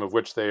regime of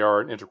which they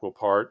are an integral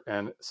part,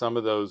 and some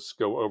of those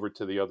go over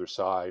to the other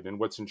side. And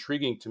what's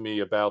intriguing to me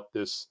about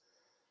this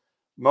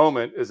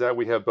moment is that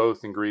we have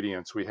both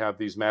ingredients. We have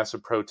these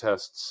massive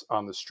protests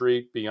on the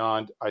street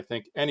beyond, I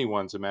think,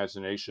 anyone's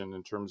imagination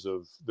in terms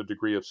of the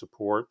degree of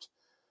support,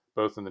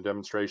 both in the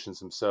demonstrations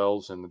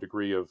themselves and the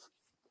degree of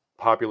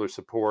popular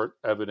support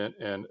evident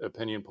in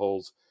opinion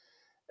polls.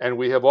 And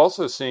we have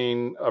also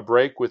seen a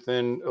break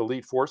within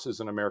elite forces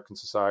in American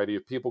society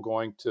of people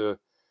going to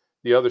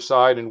the other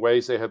side in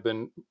ways they have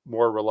been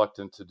more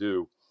reluctant to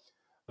do.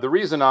 The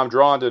reason I'm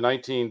drawn to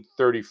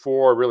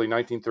 1934, really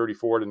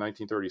 1934 to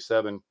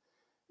 1937,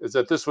 is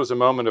that this was a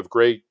moment of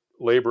great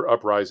labor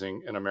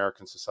uprising in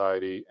American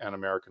society and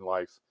American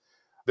life.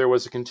 There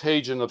was a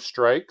contagion of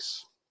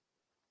strikes,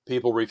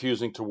 people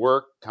refusing to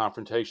work,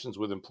 confrontations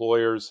with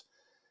employers,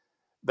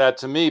 that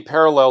to me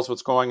parallels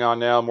what's going on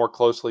now more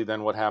closely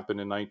than what happened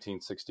in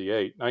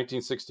 1968.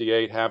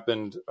 1968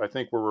 happened, I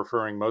think we're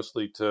referring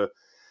mostly to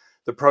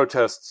the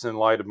protests in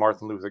light of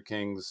Martin Luther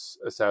King's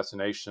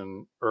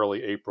assassination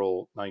early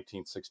April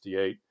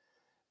 1968.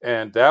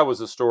 And that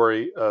was a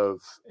story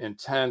of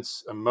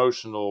intense,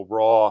 emotional,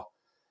 raw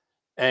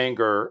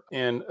anger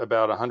in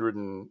about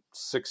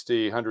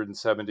 160,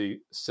 170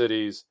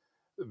 cities,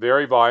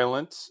 very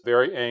violent,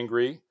 very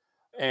angry.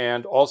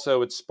 And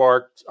also it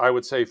sparked, I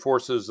would say,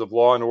 forces of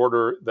law and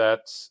order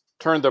that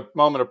turned the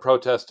moment of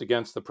protest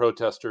against the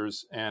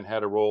protesters and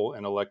had a role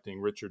in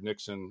electing Richard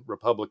Nixon,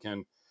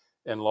 Republican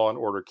and law and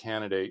order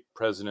candidate,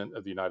 President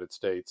of the United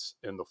States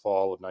in the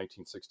fall of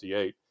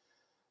 1968.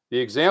 The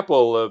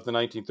example of the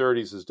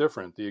 1930s is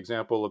different. The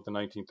example of the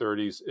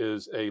 1930s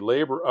is a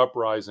labor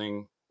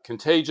uprising,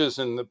 contagious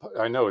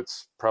I know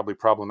it's probably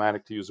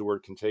problematic to use the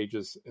word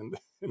contagious in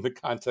the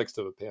context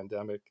of a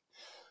pandemic.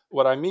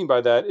 What I mean by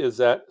that is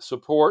that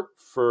support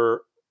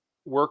for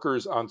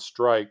workers on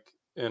strike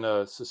in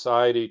a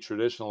society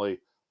traditionally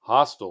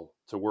hostile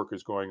to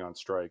workers going on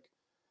strike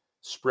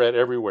spread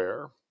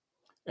everywhere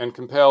and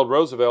compelled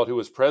Roosevelt, who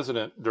was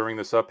president during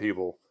this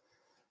upheaval,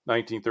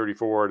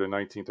 1934 to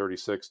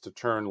 1936, to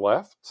turn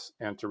left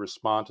and to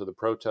respond to the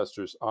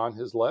protesters on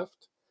his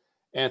left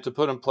and to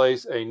put in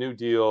place a New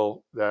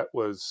Deal that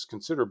was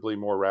considerably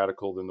more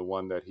radical than the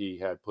one that he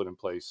had put in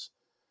place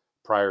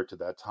prior to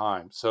that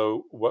time.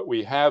 So what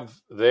we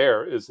have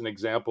there is an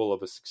example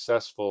of a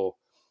successful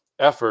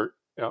effort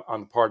on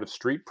the part of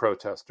street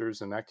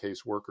protesters, in that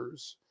case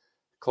workers,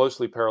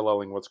 closely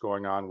paralleling what's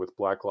going on with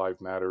Black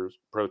Lives Matter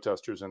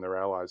protesters and their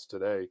allies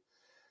today,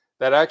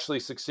 that actually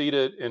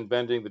succeeded in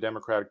bending the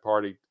Democratic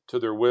Party to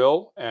their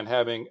will and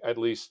having at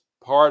least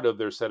part of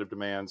their set of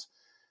demands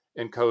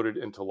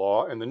encoded into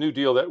law. And the New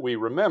Deal that we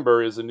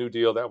remember is a New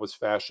Deal that was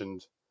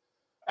fashioned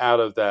out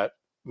of that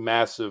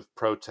massive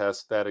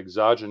protest, that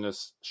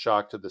exogenous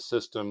shock to the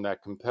system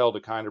that compelled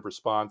a kind of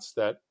response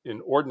that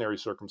in ordinary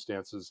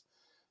circumstances,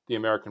 the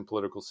American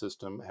political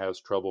system has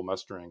trouble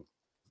mustering.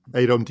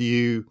 Adom, do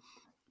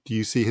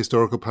you see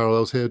historical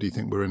parallels here? Do you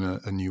think we're in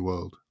a new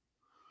world?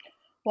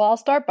 Well, I'll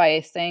start by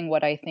saying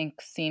what I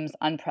think seems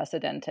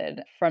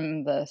unprecedented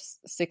from the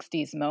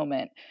 60s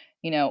moment.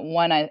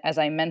 One, as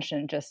I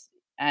mentioned, just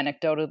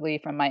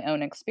anecdotally from my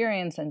own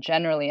experience and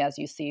generally as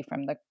you see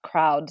from the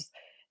crowds,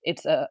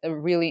 it's a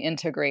really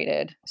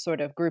integrated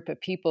sort of group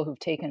of people who've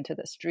taken to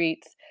the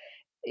streets.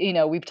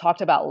 We've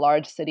talked about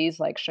large cities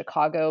like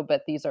Chicago,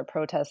 but these are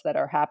protests that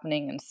are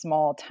happening in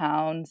small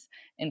towns,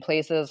 in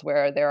places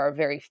where there are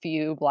very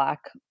few Black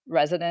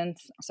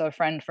residents. So a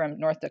friend from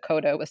North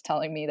Dakota was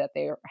telling me that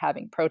they are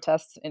having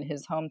protests in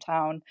his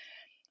hometown.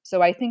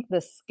 So I think the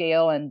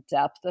scale and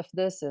depth of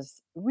this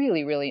is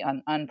really, really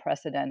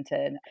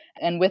unprecedented.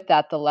 And with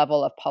that, the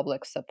level of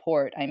public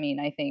support. I mean,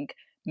 I think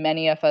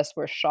many of us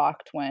were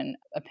shocked when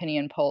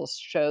opinion polls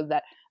showed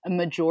that a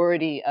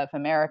majority of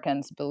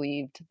Americans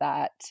believed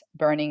that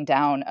burning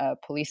down a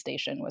police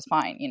station was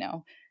fine.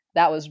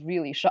 That was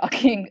really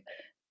shocking.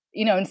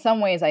 In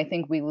some ways, I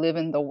think we live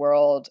in the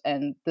world,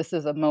 and this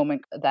is a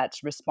moment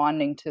that's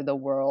responding to the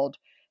world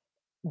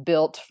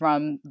built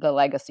from the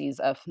legacies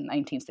of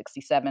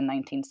 1967,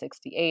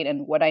 1968.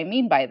 And what I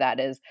mean by that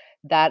is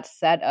that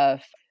set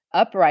of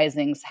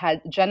uprisings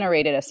had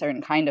generated a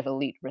certain kind of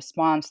elite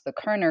response. The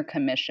Kerner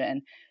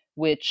Commission,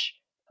 which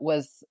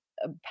was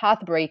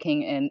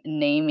path-breaking in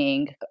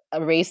naming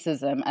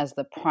racism as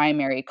the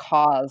primary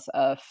cause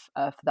of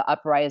the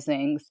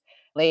uprisings,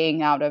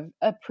 laying out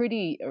a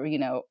pretty,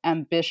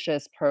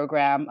 ambitious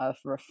program of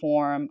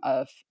reform,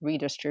 of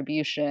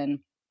redistribution,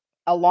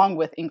 along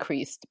with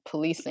increased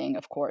policing,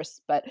 of course.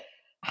 But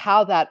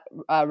how that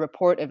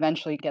report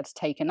eventually gets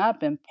taken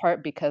up, in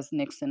part because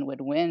Nixon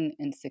would win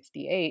in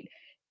 68,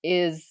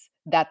 is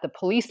that the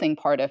policing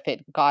part of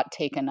it got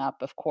taken up,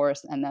 of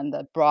course, and then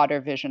the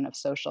broader vision of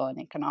social and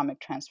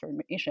economic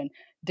transformation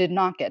did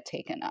not get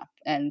taken up.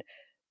 And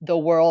the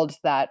world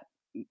that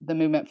the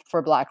movement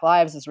for Black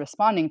Lives is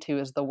responding to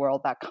is the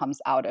world that comes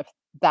out of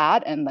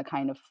that and the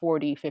kind of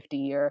 40,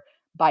 50-year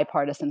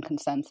bipartisan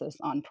consensus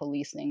on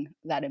policing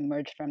that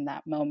emerged from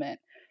that moment.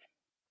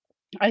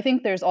 I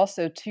think there's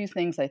also two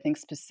things I think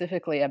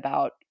specifically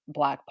about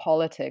Black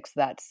politics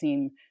that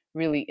seem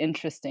really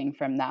interesting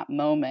from that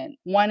moment.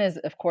 One is,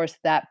 of course,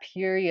 that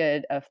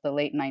period of the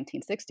late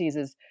 1960s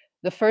is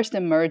the first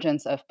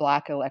emergence of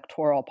Black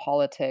electoral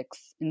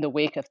politics in the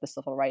wake of the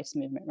civil rights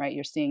movement, right?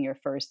 You're seeing your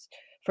first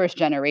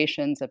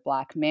generations of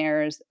Black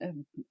mayors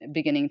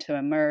beginning to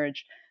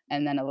emerge,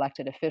 and then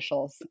elected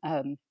officials.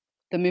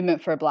 The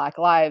movement for Black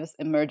Lives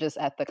emerges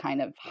at the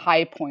kind of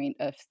high point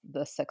of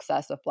the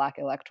success of Black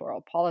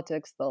electoral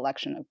politics, the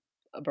election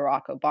of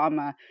Barack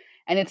Obama.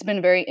 And it's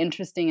been very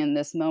interesting in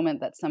this moment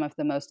that some of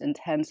the most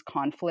intense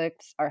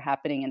conflicts are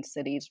happening in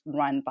cities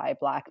run by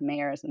Black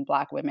mayors and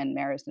Black women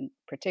mayors in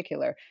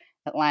particular,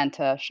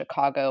 Atlanta,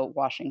 Chicago,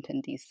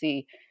 Washington,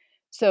 D.C.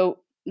 So,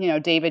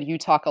 David, you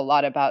talk a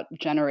lot about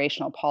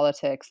generational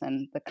politics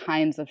and the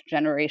kinds of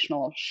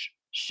generational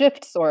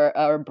shifts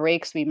or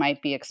breaks we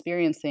might be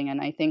experiencing. And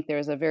I think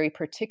there's a very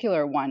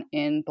particular one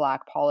in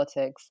Black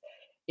politics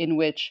in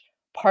which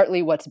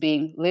partly what's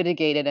being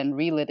litigated and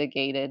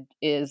relitigated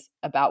is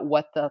about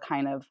what the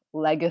kind of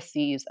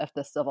legacies of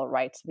the civil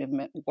rights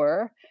movement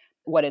were,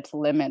 what its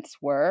limits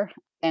were,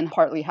 and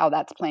partly how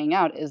that's playing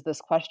out is this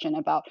question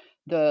about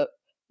the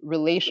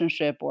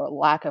relationship or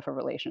lack of a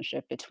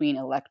relationship between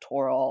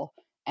electoral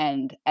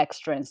and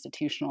extra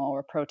institutional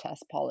or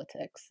protest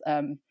politics.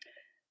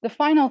 The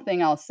final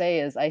thing I'll say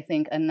is I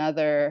think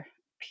another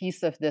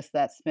piece of this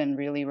that's been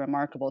really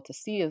remarkable to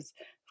see is,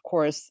 of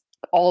course,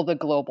 all the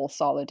global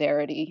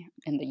solidarity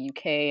in the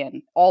UK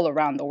and all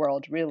around the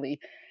world, really.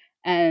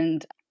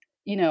 And,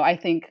 I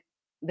think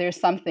there's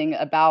something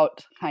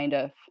about kind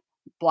of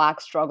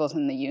Black struggles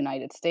in the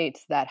United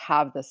States that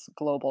have this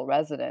global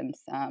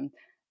resonance.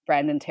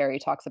 Brandon Terry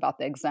talks about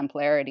the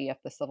exemplarity of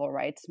the civil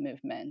rights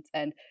movement.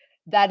 And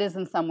that is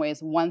in some ways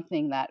one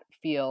thing that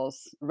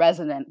feels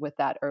resonant with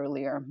that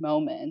earlier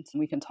moment.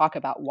 We can talk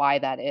about why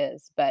that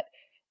is, but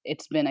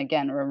it's been,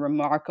 again, a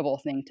remarkable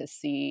thing to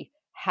see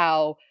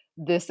how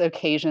this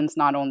occasions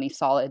not only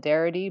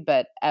solidarity,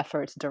 but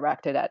efforts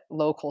directed at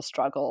local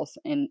struggles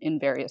in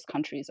various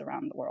countries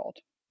around the world.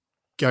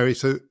 Gary,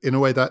 so in a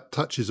way that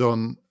touches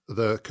on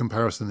the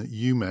comparison that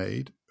you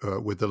made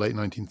with the late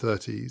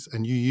 1930s,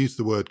 and you used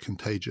the word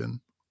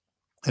contagion.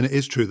 And it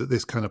is true that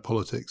this kind of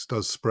politics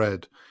does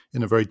spread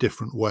in a very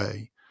different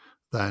way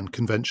than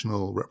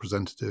conventional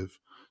representative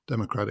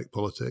democratic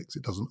politics.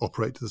 It doesn't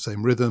operate to the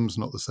same rhythms,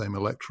 not the same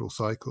electoral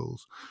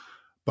cycles.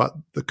 But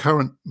the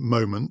current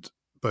moment,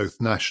 both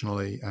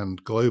nationally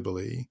and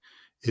globally,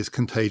 is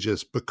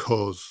contagious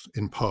because,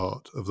 in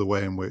part, of the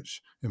way in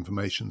which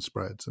information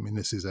spreads. I mean,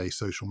 this is a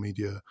social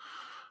media,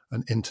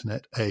 an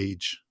internet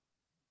age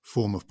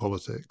form of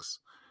politics.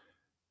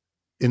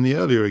 In the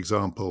earlier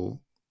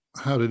example,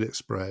 how did it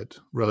spread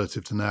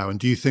relative to now? And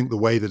do you think the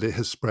way that it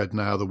has spread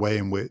now, the way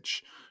in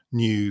which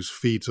news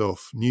feeds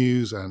off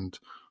news and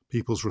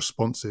people's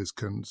responses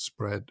can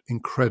spread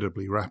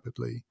incredibly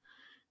rapidly,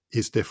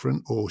 is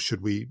different? Or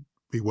should we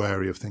be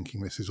wary of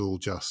thinking this is all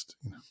just,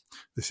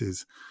 this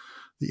is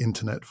the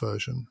internet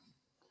version?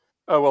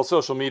 Oh, well,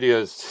 social media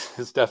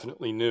is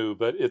definitely new,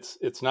 but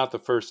it's not the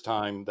first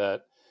time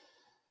that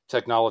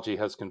technology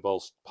has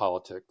convulsed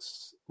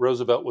politics.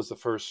 Roosevelt was the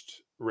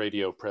first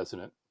radio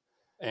president,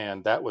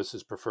 and that was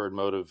his preferred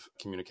mode of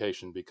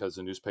communication because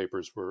the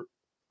newspapers were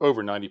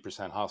over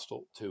 90%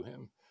 hostile to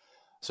him.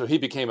 So he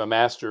became a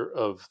master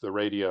of the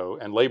radio,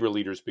 and labor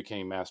leaders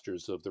became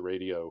masters of the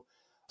radio.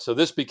 So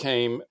this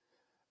became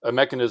a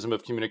mechanism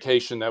of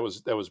communication that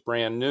was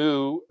brand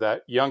new,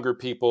 that younger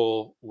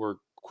people were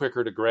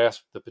quicker to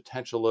grasp the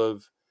potential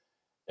of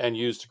and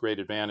used to great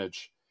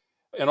advantage.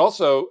 And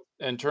also,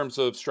 in terms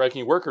of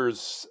striking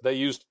workers, they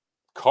used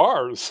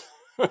cars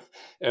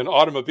and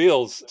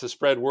automobiles to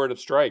spread word of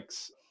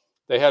strikes.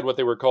 They had what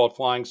they were called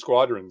flying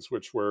squadrons,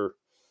 which were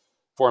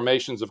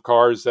formations of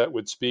cars that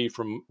would speed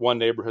from one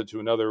neighborhood to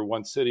another,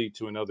 one city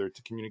to another,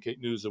 to communicate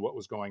news of what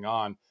was going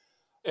on.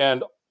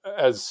 And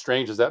as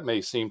strange as that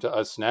may seem to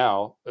us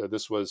now,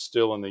 this was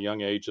still in the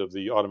young age of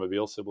the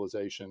automobile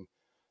civilization,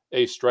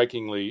 a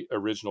strikingly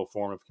original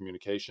form of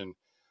communication.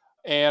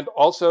 And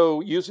also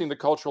using the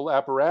cultural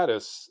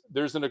apparatus,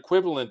 there's an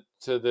equivalent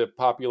to the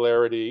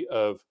popularity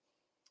of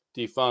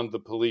Defund the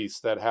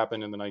Police that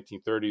happened in the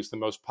 1930s. The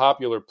most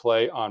popular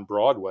play on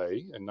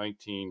Broadway in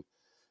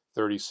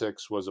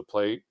 1936 was a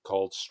play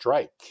called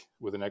Strike,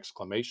 with an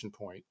exclamation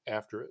point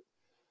after it.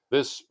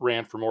 This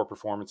ran for more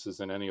performances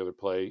than any other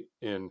play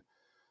in.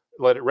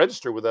 Let it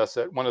register with us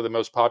that one of the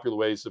most popular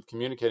ways of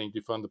communicating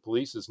Defund the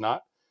Police is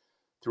not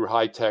through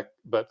high tech,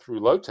 but through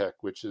low tech,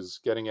 which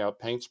is getting out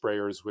paint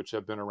sprayers, which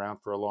have been around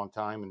for a long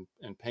time,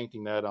 and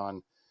painting that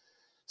on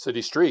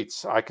city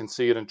streets. I can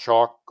see it in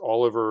chalk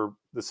all over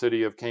the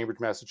city of Cambridge,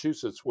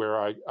 Massachusetts, where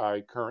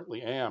I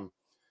currently am.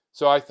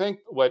 So I think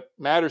what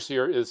matters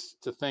here is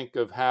to think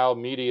of how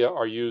media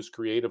are used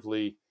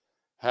creatively,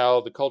 how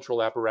the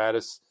cultural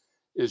apparatus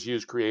is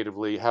used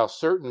creatively, how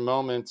certain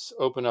moments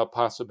open up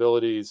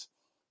possibilities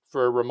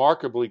for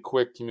remarkably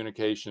quick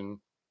communication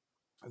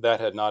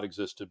that had not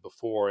existed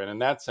before. And in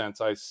that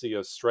sense, I see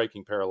a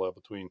striking parallel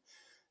between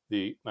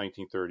the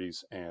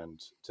 1930s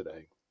and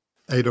today.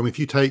 Adom, if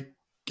you take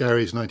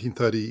Gary's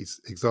 1930s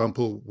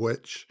example,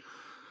 which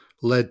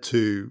led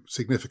to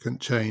significant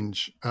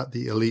change at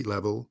the elite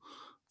level,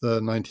 the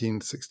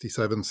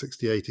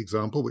 1967-68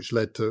 example, which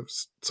led to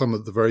some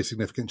of the very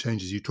significant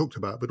changes you talked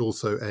about, but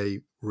also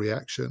a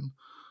reaction,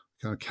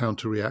 kind of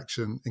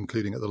counter-reaction,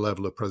 including at the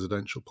level of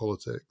presidential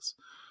politics.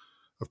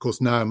 Of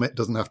course, now it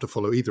doesn't have to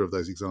follow either of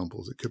those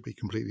examples. It could be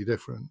completely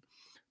different.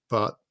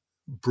 But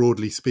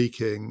broadly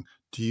speaking,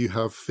 do you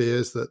have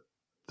fears that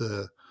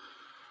the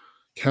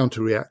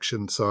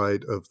counter-reaction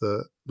side of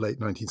the late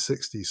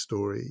 1960s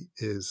story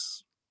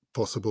is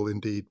possible,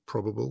 indeed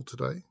probable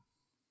today?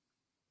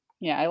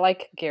 Yeah, I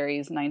like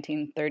Gary's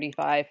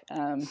 1935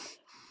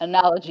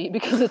 analogy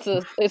because it's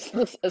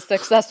a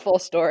successful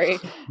story.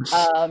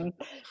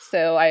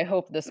 So I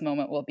hope this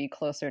moment will be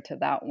closer to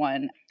that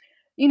one.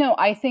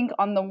 I think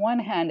on the one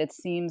hand, it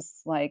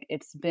seems like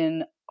it's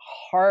been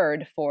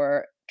hard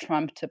for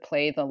Trump to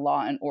play the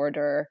law and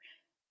order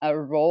a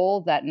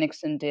role that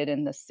Nixon did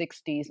in the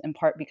 60s, in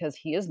part because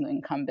he is the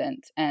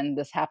incumbent and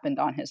this happened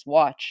on his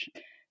watch.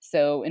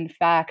 So, in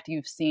fact,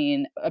 you've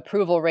seen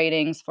approval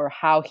ratings for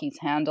how he's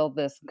handled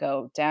this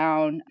go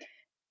down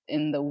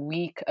in the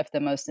week of the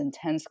most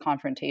intense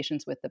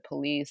confrontations with the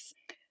police.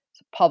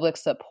 Public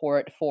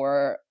support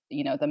for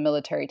the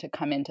military to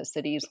come into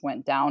cities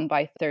went down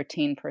by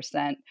 13%.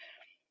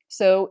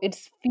 So it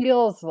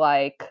feels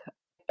like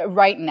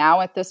right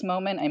now at this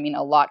moment, I mean,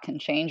 a lot can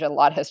change. A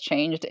lot has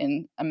changed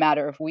in a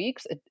matter of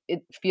weeks.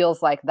 It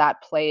feels like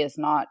that play is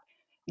not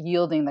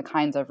yielding the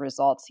kinds of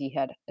results he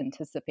had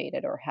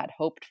anticipated or had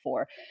hoped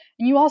for.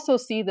 And you also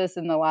see this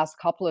in the last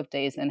couple of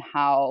days in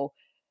how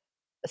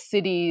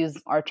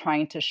cities are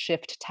trying to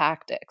shift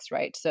tactics,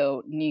 right?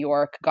 So New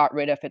York got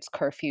rid of its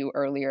curfew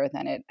earlier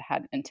than it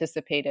had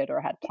anticipated or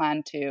had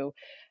planned to.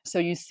 So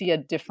you see a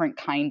different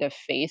kind of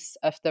face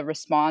of the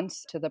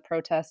response to the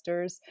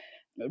protesters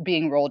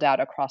being rolled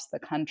out across the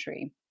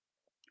country.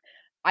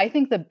 I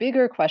think the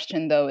bigger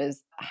question, though,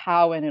 is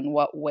how and in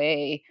what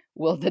way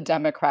will the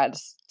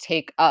Democrats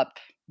take up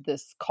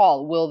this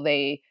call? Will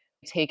they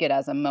take it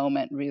as a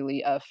moment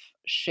really of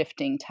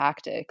shifting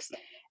tactics?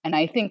 And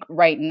I think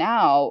right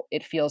now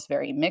it feels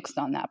very mixed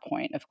on that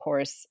point. Of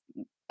course,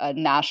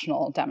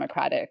 national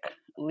Democratic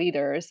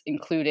leaders,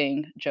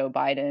 including Joe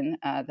Biden,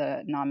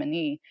 the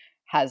nominee,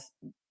 has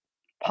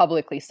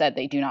publicly said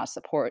they do not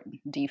support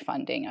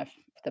defunding of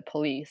the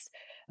police.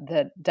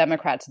 The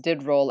Democrats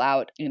did roll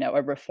out,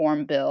 a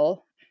reform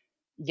bill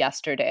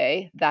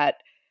yesterday that,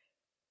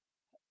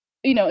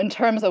 in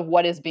terms of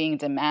what is being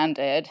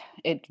demanded,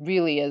 it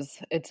really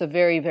it's a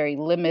very, very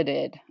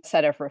limited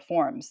set of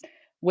reforms.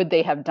 Would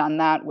they have done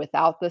that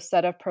without this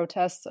set of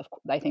protests?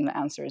 I think the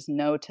answer is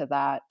no to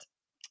that,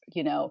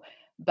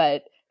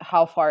 but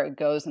how far it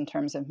goes in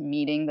terms of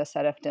meeting the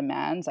set of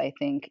demands, I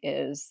think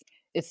is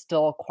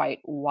still quite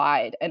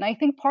wide. And I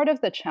think part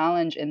of the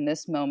challenge in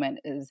this moment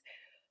is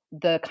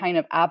the kind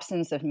of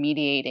absence of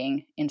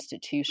mediating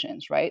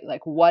institutions, right?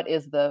 Like, what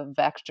is the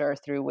vector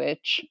through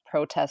which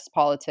protest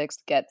politics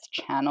gets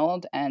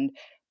channeled and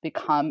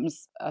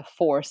becomes a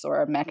force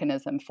or a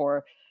mechanism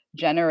for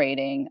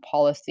generating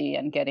policy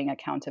and getting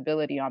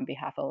accountability on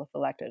behalf of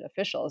elected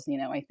officials?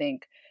 I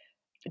think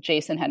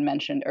Jason had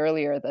mentioned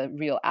earlier the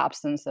real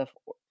absence of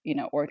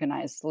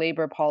organized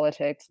labor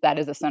politics. That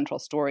is a central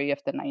story of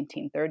the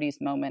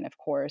 1930s moment, of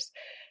course.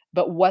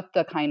 But what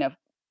the kind of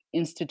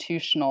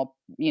institutional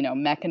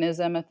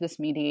mechanism of this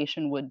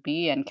mediation would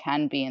be and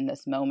can be in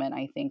this moment,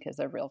 I think, is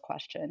a real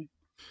question.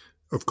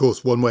 Of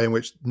course, one way in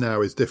which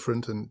now is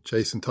different, and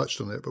Jason touched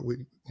on it, but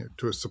we,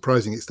 to a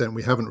surprising extent,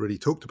 we haven't really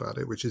talked about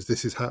it, which is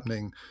this is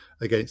happening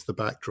against the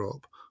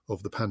backdrop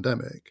of the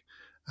pandemic.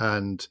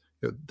 And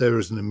there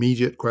is an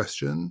immediate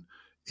question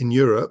in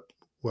Europe,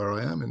 where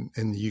I am,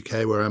 in the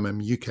UK, where I am.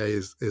 UK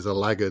is a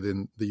laggard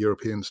in the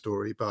European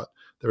story, but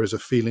there is a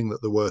feeling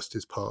that the worst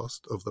is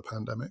past of the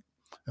pandemic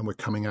and we're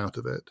coming out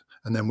of it.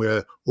 And then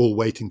we're all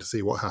waiting to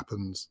see what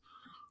happens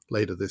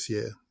later this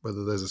year,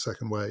 whether there's a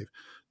second wave.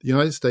 The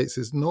United States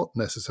is not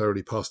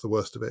necessarily past the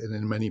worst of it. And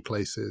in many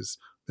places,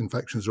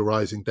 infections are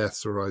rising,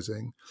 deaths are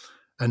rising,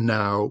 and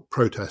now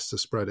protests are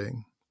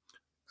spreading.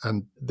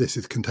 And this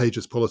is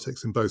contagious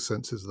politics in both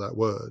senses of that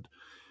word.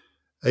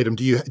 Adam,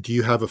 do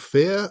you have a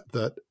fear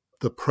that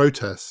the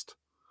protest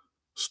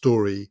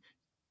story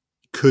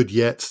could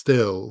yet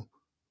still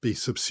be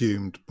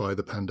subsumed by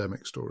the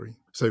pandemic story?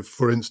 So,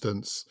 for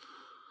instance,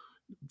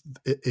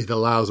 it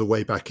allows a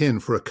way back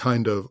in for a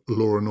kind of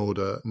law and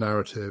order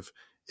narrative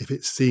if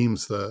it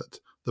seems that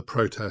the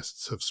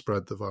protests have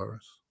spread the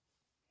virus.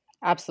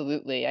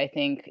 Absolutely. I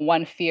think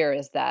one fear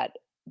is that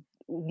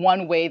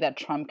one way that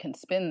Trump can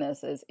spin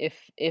this is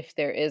if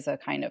there is a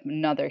kind of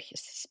another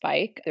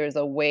spike, there's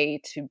a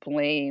way to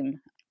blame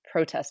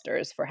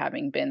protesters for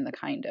having been the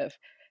kind of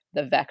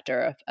the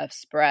vector of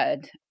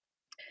spread.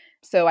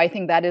 So I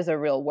think that is a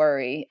real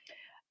worry.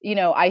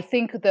 I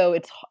think, though,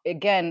 it's,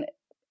 again,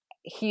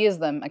 he is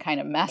a kind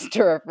of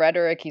master of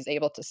rhetoric. He's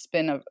able to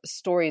spin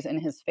stories in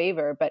his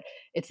favor, but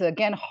it's,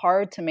 again,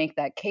 hard to make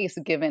that case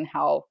given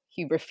how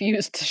he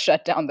refused to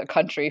shut down the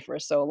country for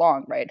so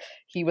long, right?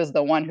 He was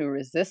the one who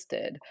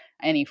resisted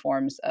any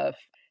forms of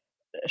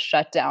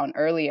shutdown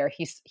earlier.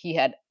 He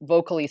had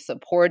vocally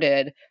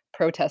supported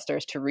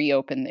protesters to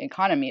reopen the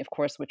economy, of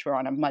course, which were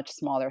on a much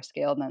smaller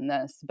scale than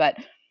this. But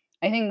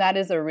I think that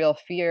is a real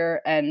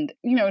fear. And,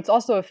 it's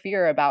also a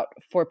fear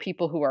for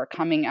people who are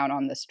coming out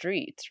on the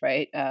streets,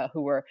 right?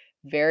 Who are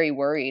very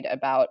worried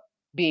about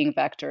being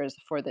vectors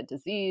for the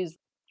disease.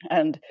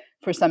 and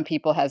for some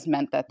people has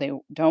meant that they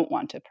don't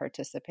want to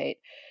participate.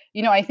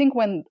 I think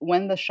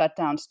when the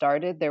shutdown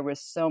started, there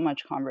was so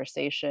much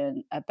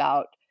conversation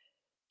about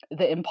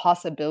the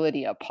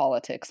impossibility of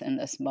politics in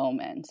this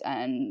moment,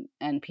 and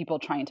people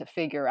trying to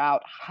figure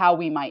out how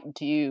we might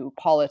do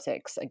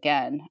politics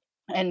again.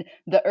 And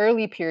the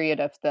early period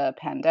of the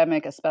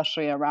pandemic,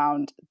 especially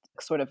around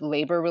sort of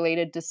labor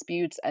related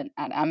disputes at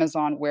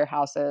Amazon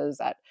warehouses,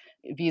 at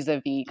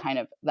vis-a-vis kind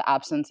of the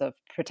absence of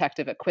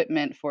protective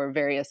equipment for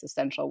various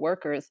essential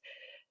workers,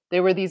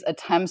 there were these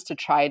attempts to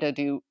try to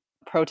do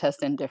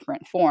protest in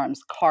different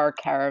forms, car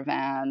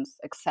caravans,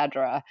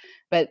 etc.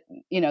 But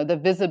the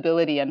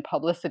visibility and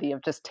publicity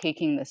of just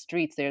taking the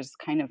streets, there's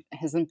kind of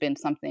hasn't been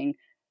something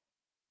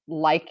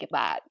like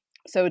that.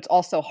 So it's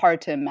also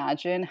hard to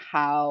imagine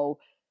how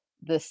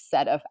this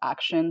set of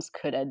actions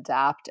could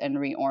adapt and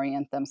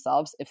reorient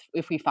themselves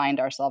if we find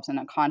ourselves in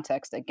a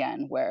context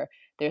again where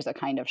there's a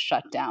kind of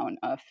shutdown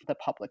of the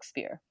public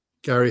sphere.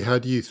 Gary, how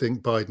do you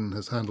think Biden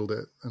has handled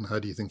it, and how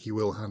do you think he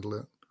will handle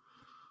it?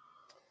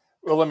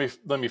 Well,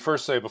 let me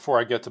first say before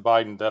I get to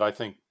Biden that I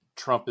think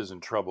Trump is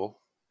in trouble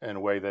in a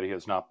way that he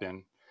has not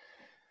been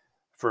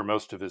for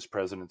most of his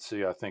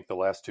presidency. I think the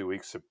last 2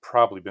 weeks have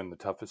probably been the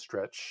toughest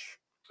stretch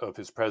of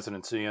his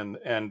presidency, and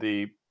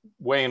the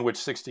way in which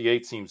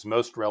 68 seems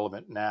most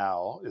relevant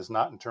now is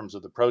not in terms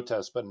of the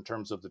protests, but in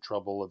terms of the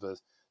trouble of a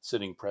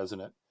sitting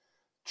president.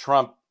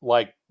 Trump,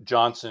 like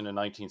Johnson in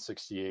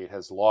 1968,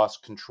 has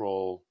lost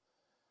control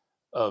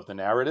of the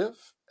narrative,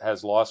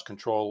 has lost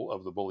control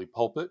of the bully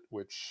pulpit,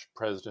 which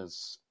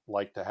presidents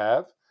like to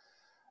have,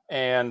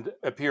 and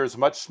appears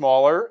much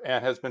smaller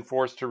and has been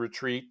forced to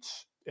retreat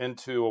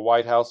into a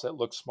White House that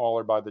looks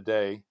smaller by the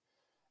day,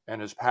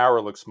 and his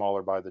power looks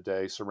smaller by the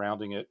day,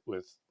 surrounding it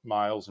with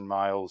miles and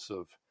miles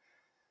of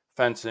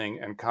fencing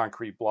and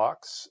concrete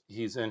blocks.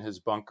 He's in his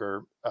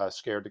bunker,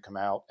 scared to come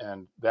out,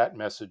 and that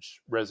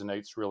message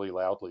resonates really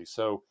loudly.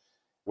 So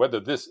whether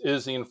this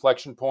is the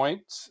inflection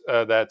point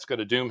that's going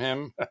to doom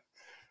him,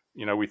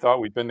 we thought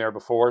we'd been there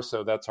before,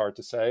 so that's hard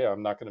to say.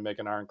 I'm not going to make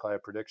an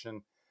ironclad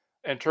prediction.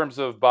 In terms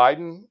of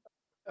Biden,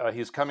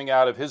 he's coming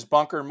out of his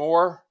bunker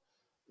more,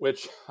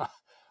 which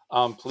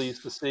I'm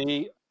pleased to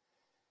see.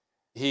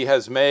 He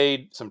has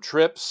made some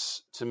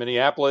trips to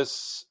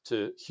Minneapolis,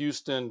 to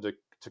Houston,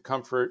 to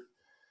comfort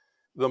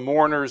the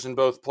mourners in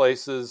both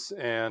places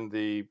and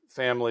the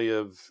family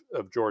of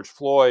George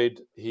Floyd.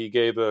 He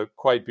gave a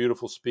quite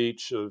beautiful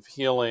speech of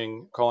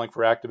healing, calling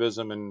for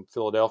activism in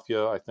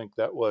Philadelphia. I think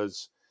that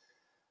was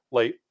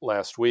late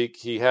last week.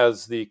 He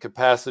has the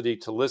capacity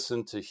to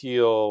listen, to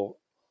heal,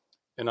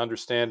 an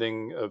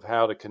understanding of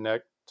how to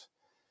connect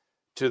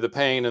to the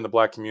pain in the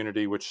Black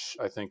community, which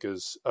I think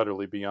is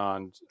utterly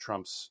beyond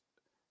Trump's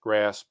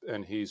grasp,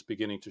 and he's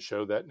beginning to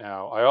show that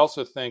now. I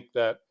also think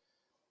that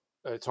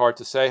it's hard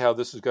to say how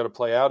this is going to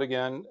play out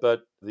again,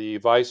 but the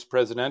vice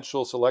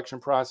presidential selection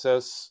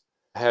process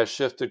has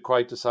shifted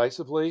quite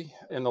decisively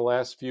in the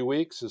last few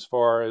weeks, as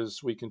far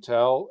as we can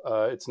tell.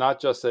 It's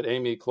not just that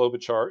Amy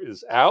Klobuchar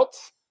is out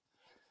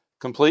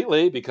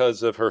completely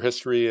because of her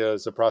history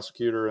as a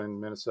prosecutor in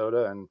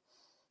Minnesota and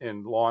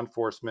in law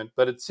enforcement,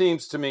 but it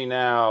seems to me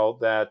now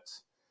that,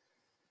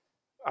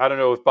 I don't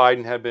know if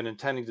Biden had been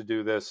intending to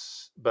do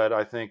this, but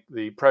I think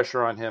the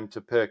pressure on him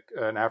to pick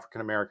an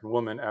African-American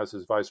woman as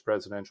his vice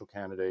presidential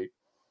candidate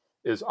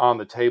is on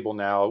the table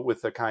now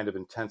with the kind of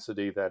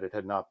intensity that it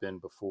had not been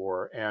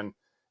before. And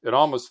it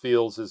almost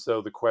feels as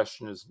though the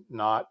question is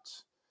not,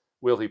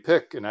 will he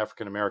pick an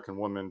African-American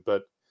woman,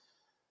 but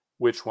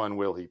which one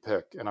will he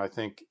pick? And I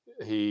think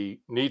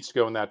he needs to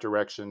go in that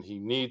direction. He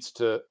needs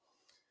to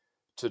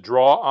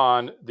draw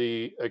on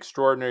the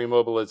extraordinary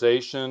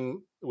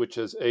mobilization, which,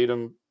 as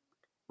Adam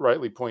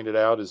rightly pointed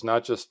out, is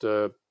not just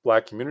a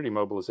Black community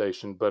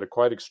mobilization, but a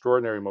quite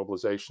extraordinary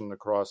mobilization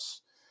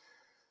across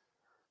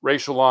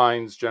racial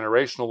lines,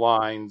 generational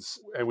lines.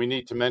 And we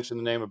need to mention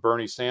the name of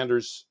Bernie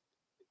Sanders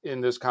in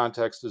this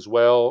context as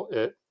well.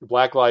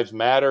 Black Lives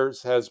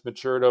Matters has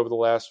matured over the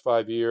last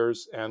 5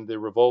 years, and the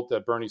revolt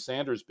that Bernie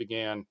Sanders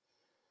began,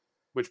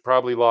 which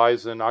probably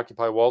lies in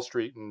Occupy Wall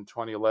Street in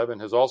 2011,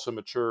 has also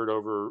matured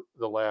over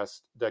the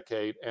last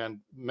decade. And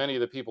many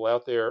of the people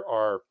out there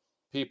are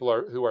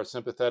people who are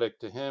sympathetic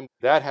to him.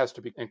 That has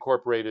to be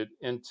incorporated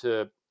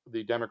into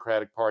the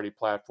Democratic Party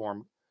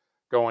platform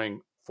going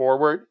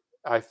forward.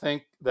 I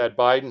think that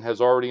Biden has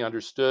already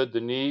understood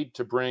the need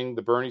to bring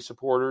the Bernie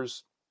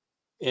supporters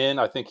in.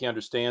 I think he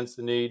understands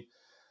the need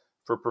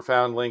for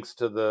profound links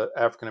to the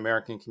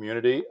African-American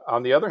community.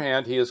 On the other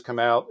hand, he has come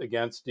out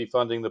against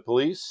defunding the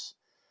police,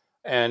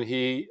 and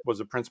he was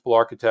a principal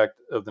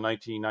architect of the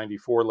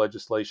 1994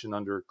 legislation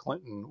under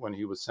Clinton when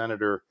he was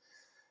senator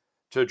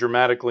to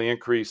dramatically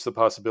increase the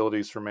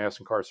possibilities for mass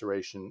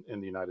incarceration in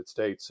the United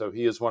States. So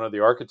he is one of the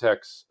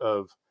architects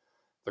of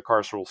the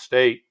carceral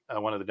state,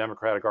 one of the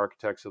Democratic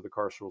architects of the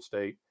carceral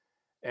state.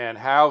 And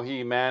how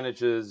he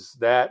manages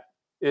that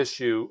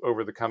issue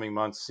over the coming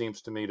months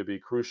seems to me to be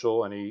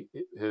crucial. And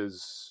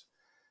his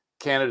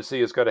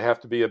candidacy is going to have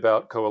to be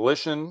about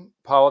coalition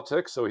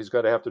politics. So he's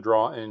got to have to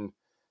draw in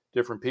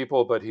different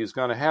people, but he's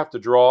going to have to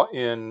draw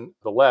in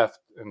the left.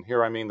 And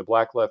here I mean the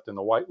black left and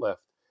the white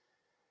left.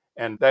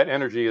 And that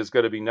energy is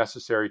going to be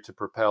necessary to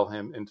propel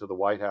him into the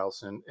White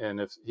House. And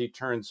if he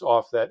turns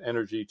off that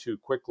energy too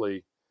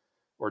quickly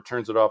or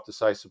turns it off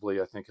decisively,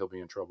 I think he'll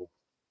be in trouble.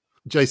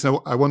 Jason,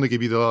 I want to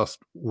give you the last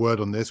word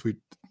on this.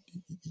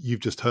 You've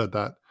just heard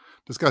that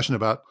discussion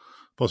about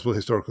possible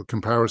historical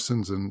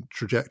comparisons and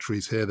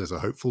trajectories here. There's a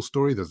hopeful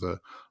story. There's a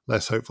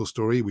less hopeful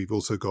story. We've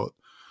also got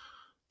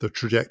the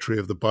trajectory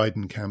of the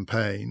Biden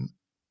campaign.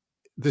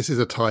 This is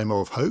a time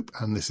of hope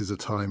and this is a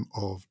time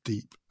of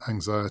deep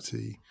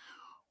anxiety.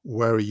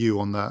 Where are you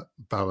on that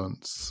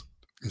balance?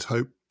 Is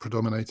hope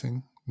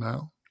predominating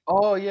now?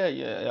 Oh yeah.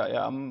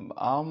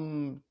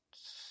 I'm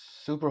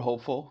super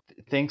hopeful.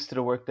 Thanks to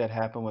the work that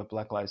happened with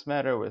Black Lives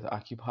Matter, with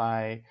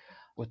Occupy,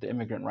 with the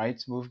immigrant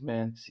rights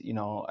movement,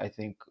 I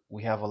think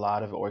we have a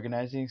lot of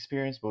organizing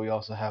experience, but we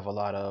also have a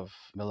lot of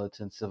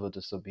militant civil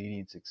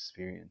disobedience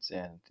experience.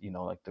 And,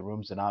 like the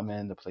rooms that I'm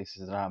in, the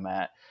places that I'm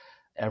at,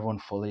 everyone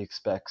fully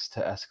expects to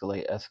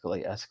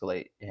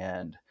escalate.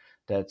 And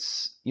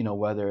that's,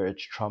 whether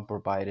it's Trump or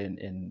Biden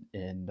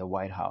in the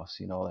White House,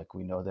 like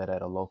we know that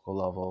at a local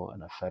level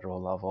and a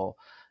federal level.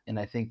 And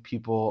I think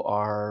people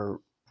are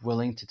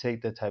willing to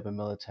take that type of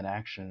militant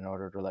action in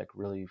order to like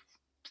really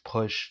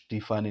push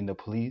defunding the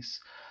police,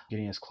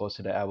 getting us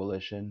closer to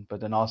abolition, but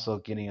then also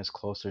getting us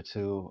closer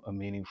to a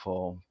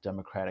meaningful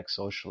democratic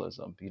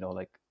socialism.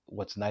 Like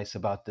what's nice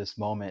about this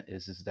moment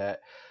is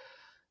that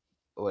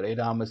what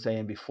Adam was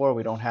saying before,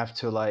 we don't have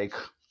to like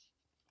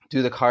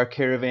do the car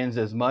caravans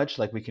as much.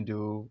 Like we can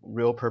do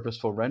real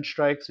purposeful rent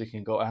strikes. We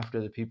can go after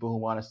the people who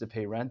want us to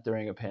pay rent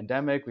during a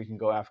pandemic. We can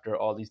go after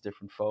all these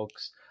different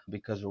folks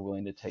because we're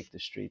willing to take the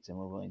streets and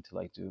we're willing to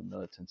like do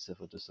militant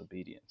civil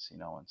disobedience,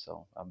 and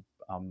so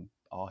I'm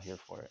all here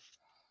for it.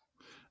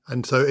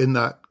 And so in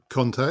that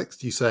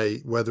context, you say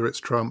whether it's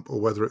Trump or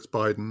whether it's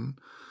Biden,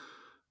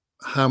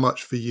 how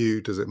much for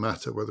you does it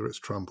matter whether it's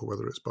Trump or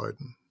whether it's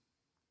Biden?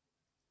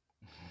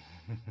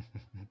 You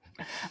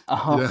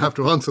don't have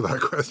to answer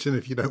that question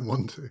if you don't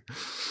want to.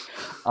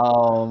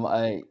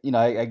 I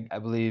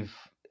believe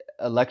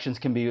elections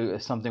can be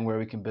something where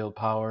we can build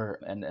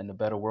power and a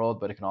better world,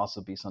 but it can also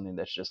be something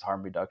that's just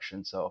harm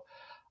reduction. So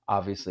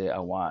obviously I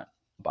want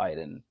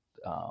Biden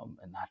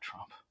and not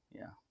Trump.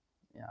 Yeah.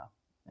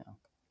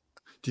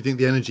 Do you think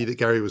the energy that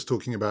Gary was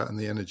talking about and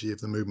the energy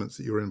of the movements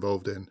that you're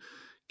involved in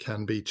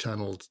can be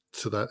channeled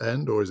to that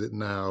end, or is it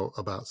now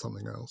about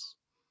something else?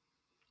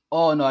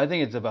 Oh, no, I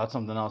think it's about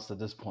something else at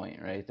this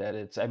point, right? That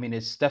it's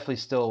definitely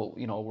still,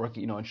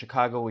 working, in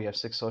Chicago, we have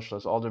 6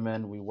 socialist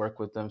aldermen. We work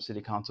with them,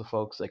 city council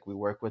folks, like we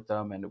work with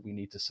them, and we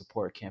need to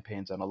support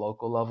campaigns on a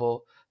local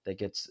level that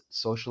gets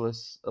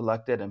socialists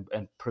elected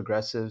and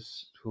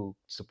progressives who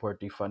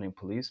support defunding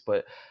police.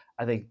 But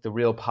I think the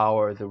real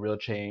power, the real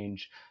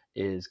change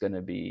is going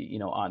to be,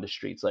 on the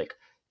streets. Like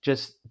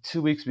just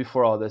 2 weeks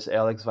before all this,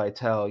 Alex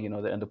Vitale,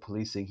 the end of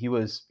policing, he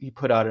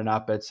put out an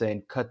op-ed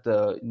saying cut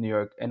the New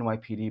York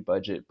NYPD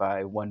budget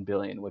by $1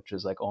 billion, which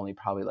is like only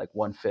probably like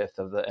 1/5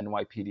 of the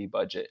NYPD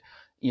budget,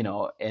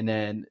 and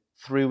then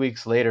 3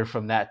 weeks later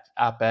from that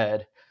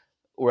op-ed,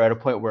 we're at a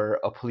point where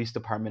a police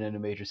department in a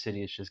major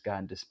city has just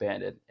gotten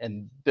disbanded.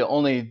 And the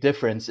only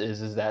difference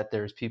is that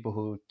there's people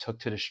who took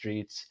to the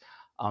streets.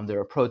 They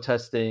were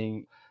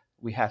protesting.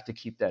 We have to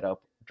keep that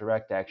up.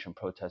 Direct action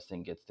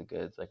protesting gets the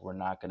goods. Like we're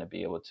not going to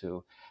be able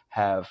to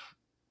have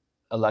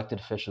elected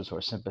officials who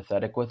are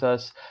sympathetic with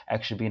us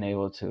actually being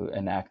able to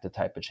enact the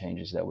type of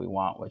changes that we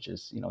want, which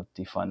is,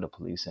 defund the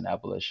police and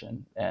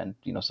abolition and,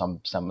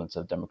 some semblance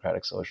of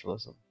democratic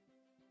socialism.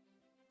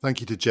 Thank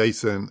you to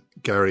Jason,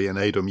 Gary, and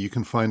Adam. You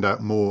can find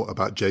out more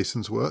about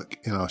Jason's work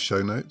in our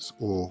show notes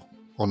or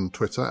on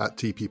Twitter at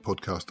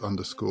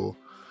 @TPPodcast_.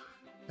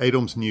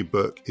 Adam's new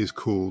book is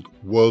called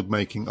World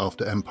Making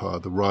After Empire,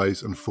 The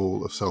Rise and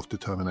Fall of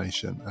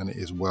Self-Determination, and it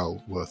is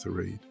well worth a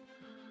read.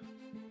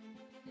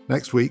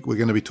 Next week, we're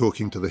going to be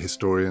talking to the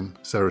historian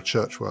Sarah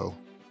Churchwell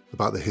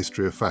about the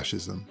history of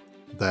fascism,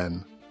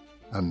 then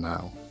and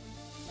now.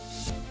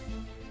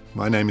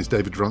 My name is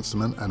David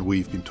Runciman, and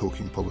we've been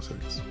talking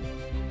politics.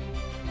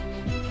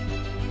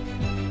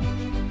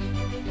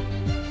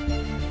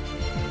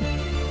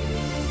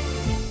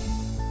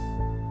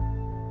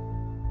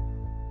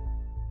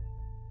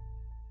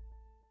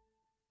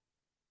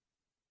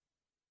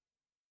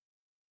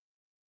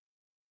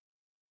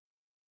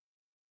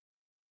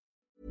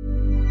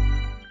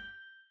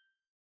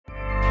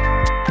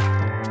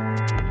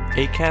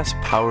 Acast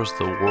powers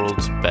the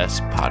world's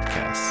best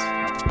podcasts.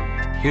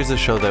 Here's a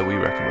show that we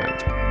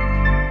recommend.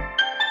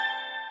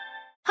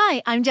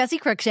 Hi, I'm Jessie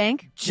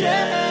Cruikshank.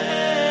 Jessie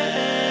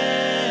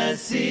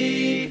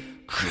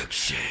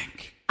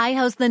Cruikshank. I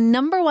host the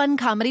 #1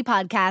 comedy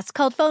podcast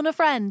called Phone a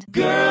Friend.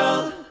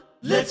 Girl,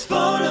 Let's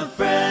phone a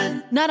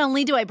friend. Not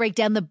only do I break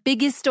down the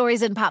biggest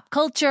stories in pop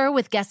culture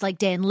with guests like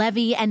Dan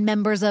Levy and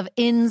members of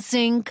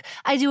NSYNC,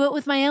 I do it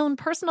with my own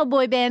personal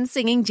boy band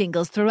singing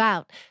jingles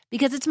throughout.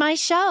 Because it's my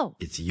show.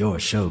 It's your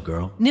show,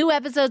 girl. New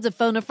episodes of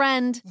Phone a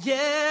Friend.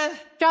 Yeah.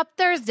 Drop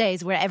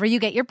Thursdays wherever you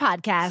get your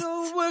podcasts.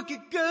 So work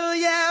it, girl,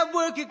 yeah,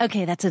 work it.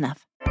 Okay, that's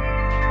enough.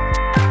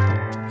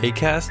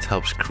 Acast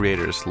helps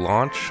creators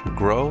launch,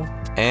 grow,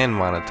 and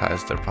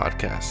monetize their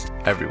podcasts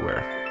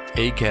everywhere.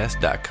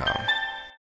 Acast.com.